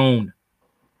Tyrone.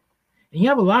 And you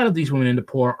have a lot of these women in the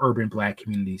poor urban black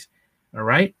communities, all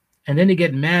right? And then they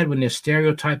get mad when they're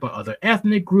stereotyped by other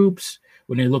ethnic groups,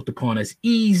 when they're looked upon as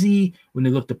easy, when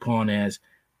they're looked upon as,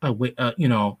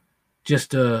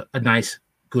 just a nice,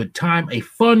 good time, a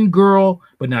fun girl,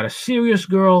 but not a serious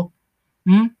girl.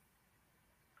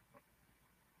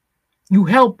 You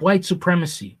help white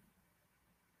supremacy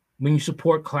when you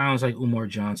support clowns like Umar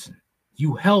Johnson.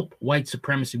 You help white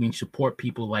supremacy when you support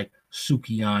people like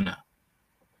Sukihana,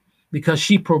 because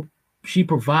she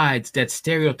provides that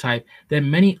stereotype that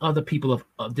many other people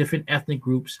of different ethnic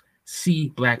groups see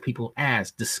black people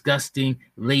as disgusting,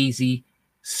 lazy,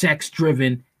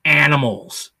 sex-driven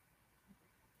animals.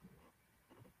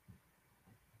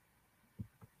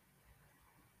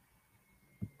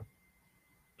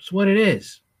 It's what it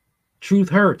is. Truth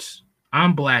hurts.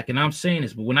 I'm black and I'm saying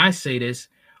this, but when I say this,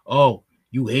 oh,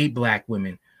 you hate black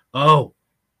women. Oh,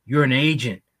 you're an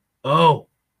agent. Oh,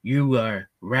 you are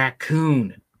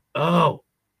raccoon. Oh,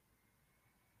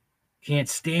 can't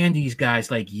stand these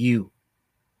guys like you.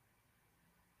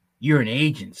 You're an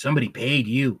agent. Somebody paid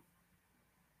you.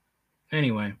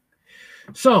 Anyway,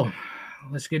 so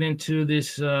let's get into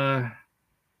this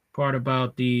part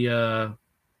about the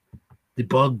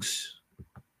bugs.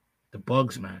 The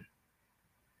bugs, man.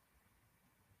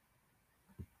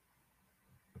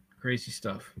 Crazy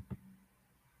stuff.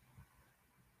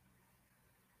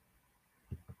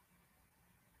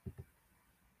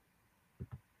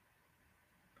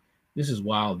 This is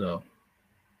wild, though.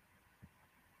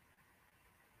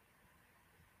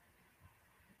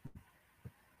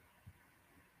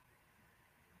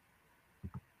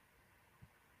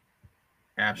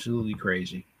 Absolutely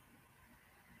crazy.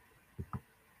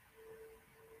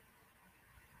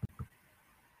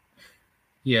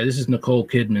 Yeah, this is Nicole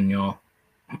Kidman, y'all.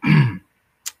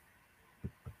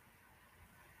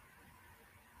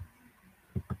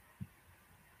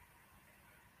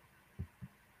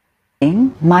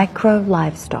 Micro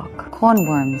livestock,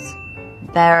 cornworms,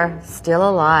 they're still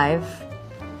alive.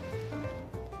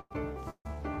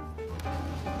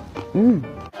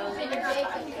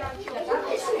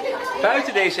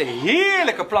 Buiten deze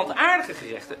heerlijke plantaardige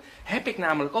gerechten heb ik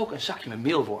namelijk ook een zakje met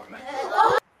meelwormen.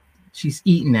 She's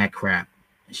eating that crap.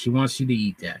 And she wants you to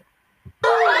eat that.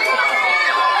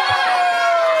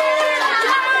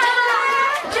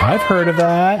 I've heard of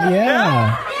that.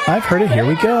 Yeah. I've heard it. Here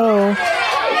we go.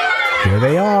 Here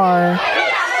they are.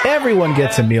 Everyone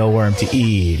gets a mealworm to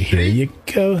eat. Here you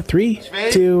go. 3,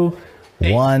 2,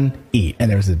 1, eat. And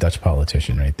there's the Dutch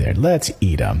politician right there. Let's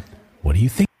eat them. What do you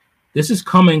think? This is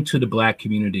coming to the black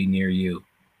community near you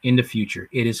in the future.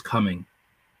 It is coming.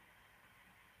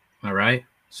 All right?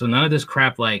 So none of this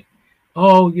crap like,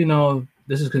 oh, you know,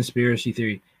 this is conspiracy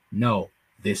theory. No,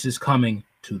 this is coming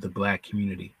to the black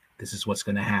community. This is what's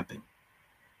going to happen.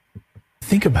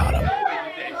 Think about them.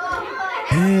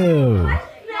 Ew.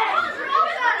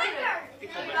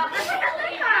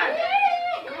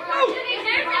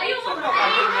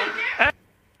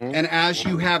 And as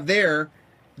you have there,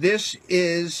 this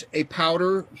is a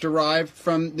powder derived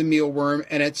from the mealworm,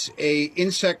 and it's a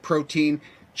insect protein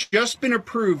just been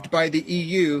approved by the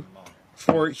EU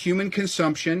for human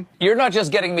consumption. You're not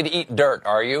just getting me to eat dirt,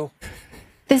 are you?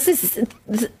 This is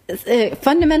a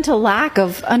fundamental lack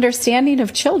of understanding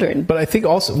of children. But I think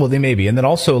also, well, they may be. And then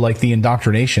also like the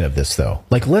indoctrination of this, though.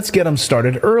 Like, let's get them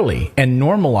started early and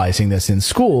normalizing this in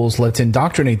schools. Let's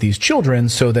indoctrinate these children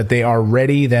so that they are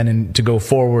ready then to go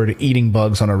forward eating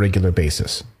bugs on a regular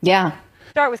basis. Yeah.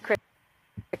 Start with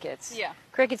crickets. Yeah.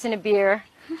 Crickets in a beer.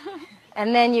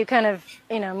 And then you kind of,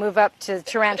 move up to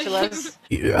tarantulas.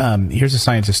 Here's a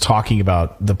scientist talking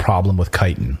about the problem with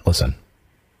chitin. Listen.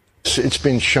 It's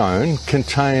been shown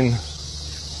contain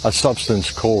a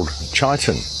substance called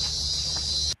chitin.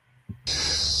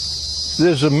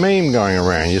 There's a meme going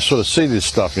around. You sort of see this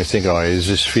stuff and you think, oh, is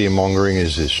this fear-mongering?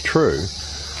 Is this true?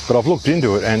 But I've looked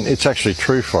into it and it's actually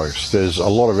true, folks. There's a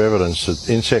lot of evidence that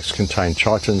insects contain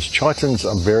chitins. Chitins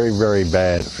are very, very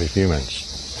bad for humans.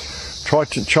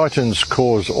 Chitins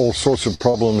cause all sorts of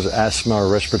problems, asthma,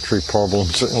 respiratory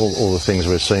problems, all the things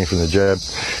we're seeing from the jab.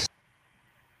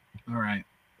 All right.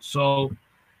 So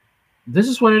this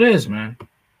is what it is, man.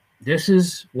 This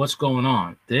is what's going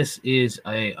on. This is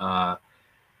a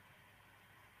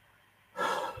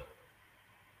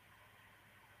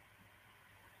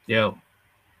yo.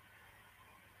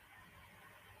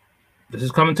 This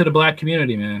is coming to the black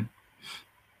community, man.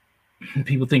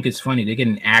 People think it's funny. They're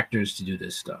getting actors to do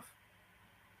this stuff.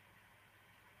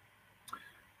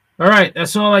 All right,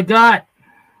 that's all I got.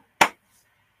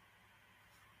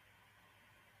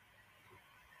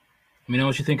 Let me know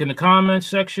what you think in the comments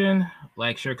section.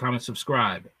 Like, share, comment,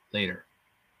 subscribe later.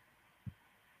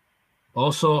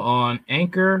 Also on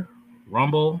Anchor,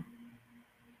 Rumble,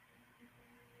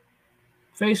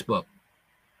 Facebook.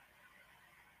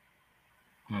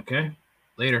 Okay,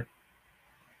 later.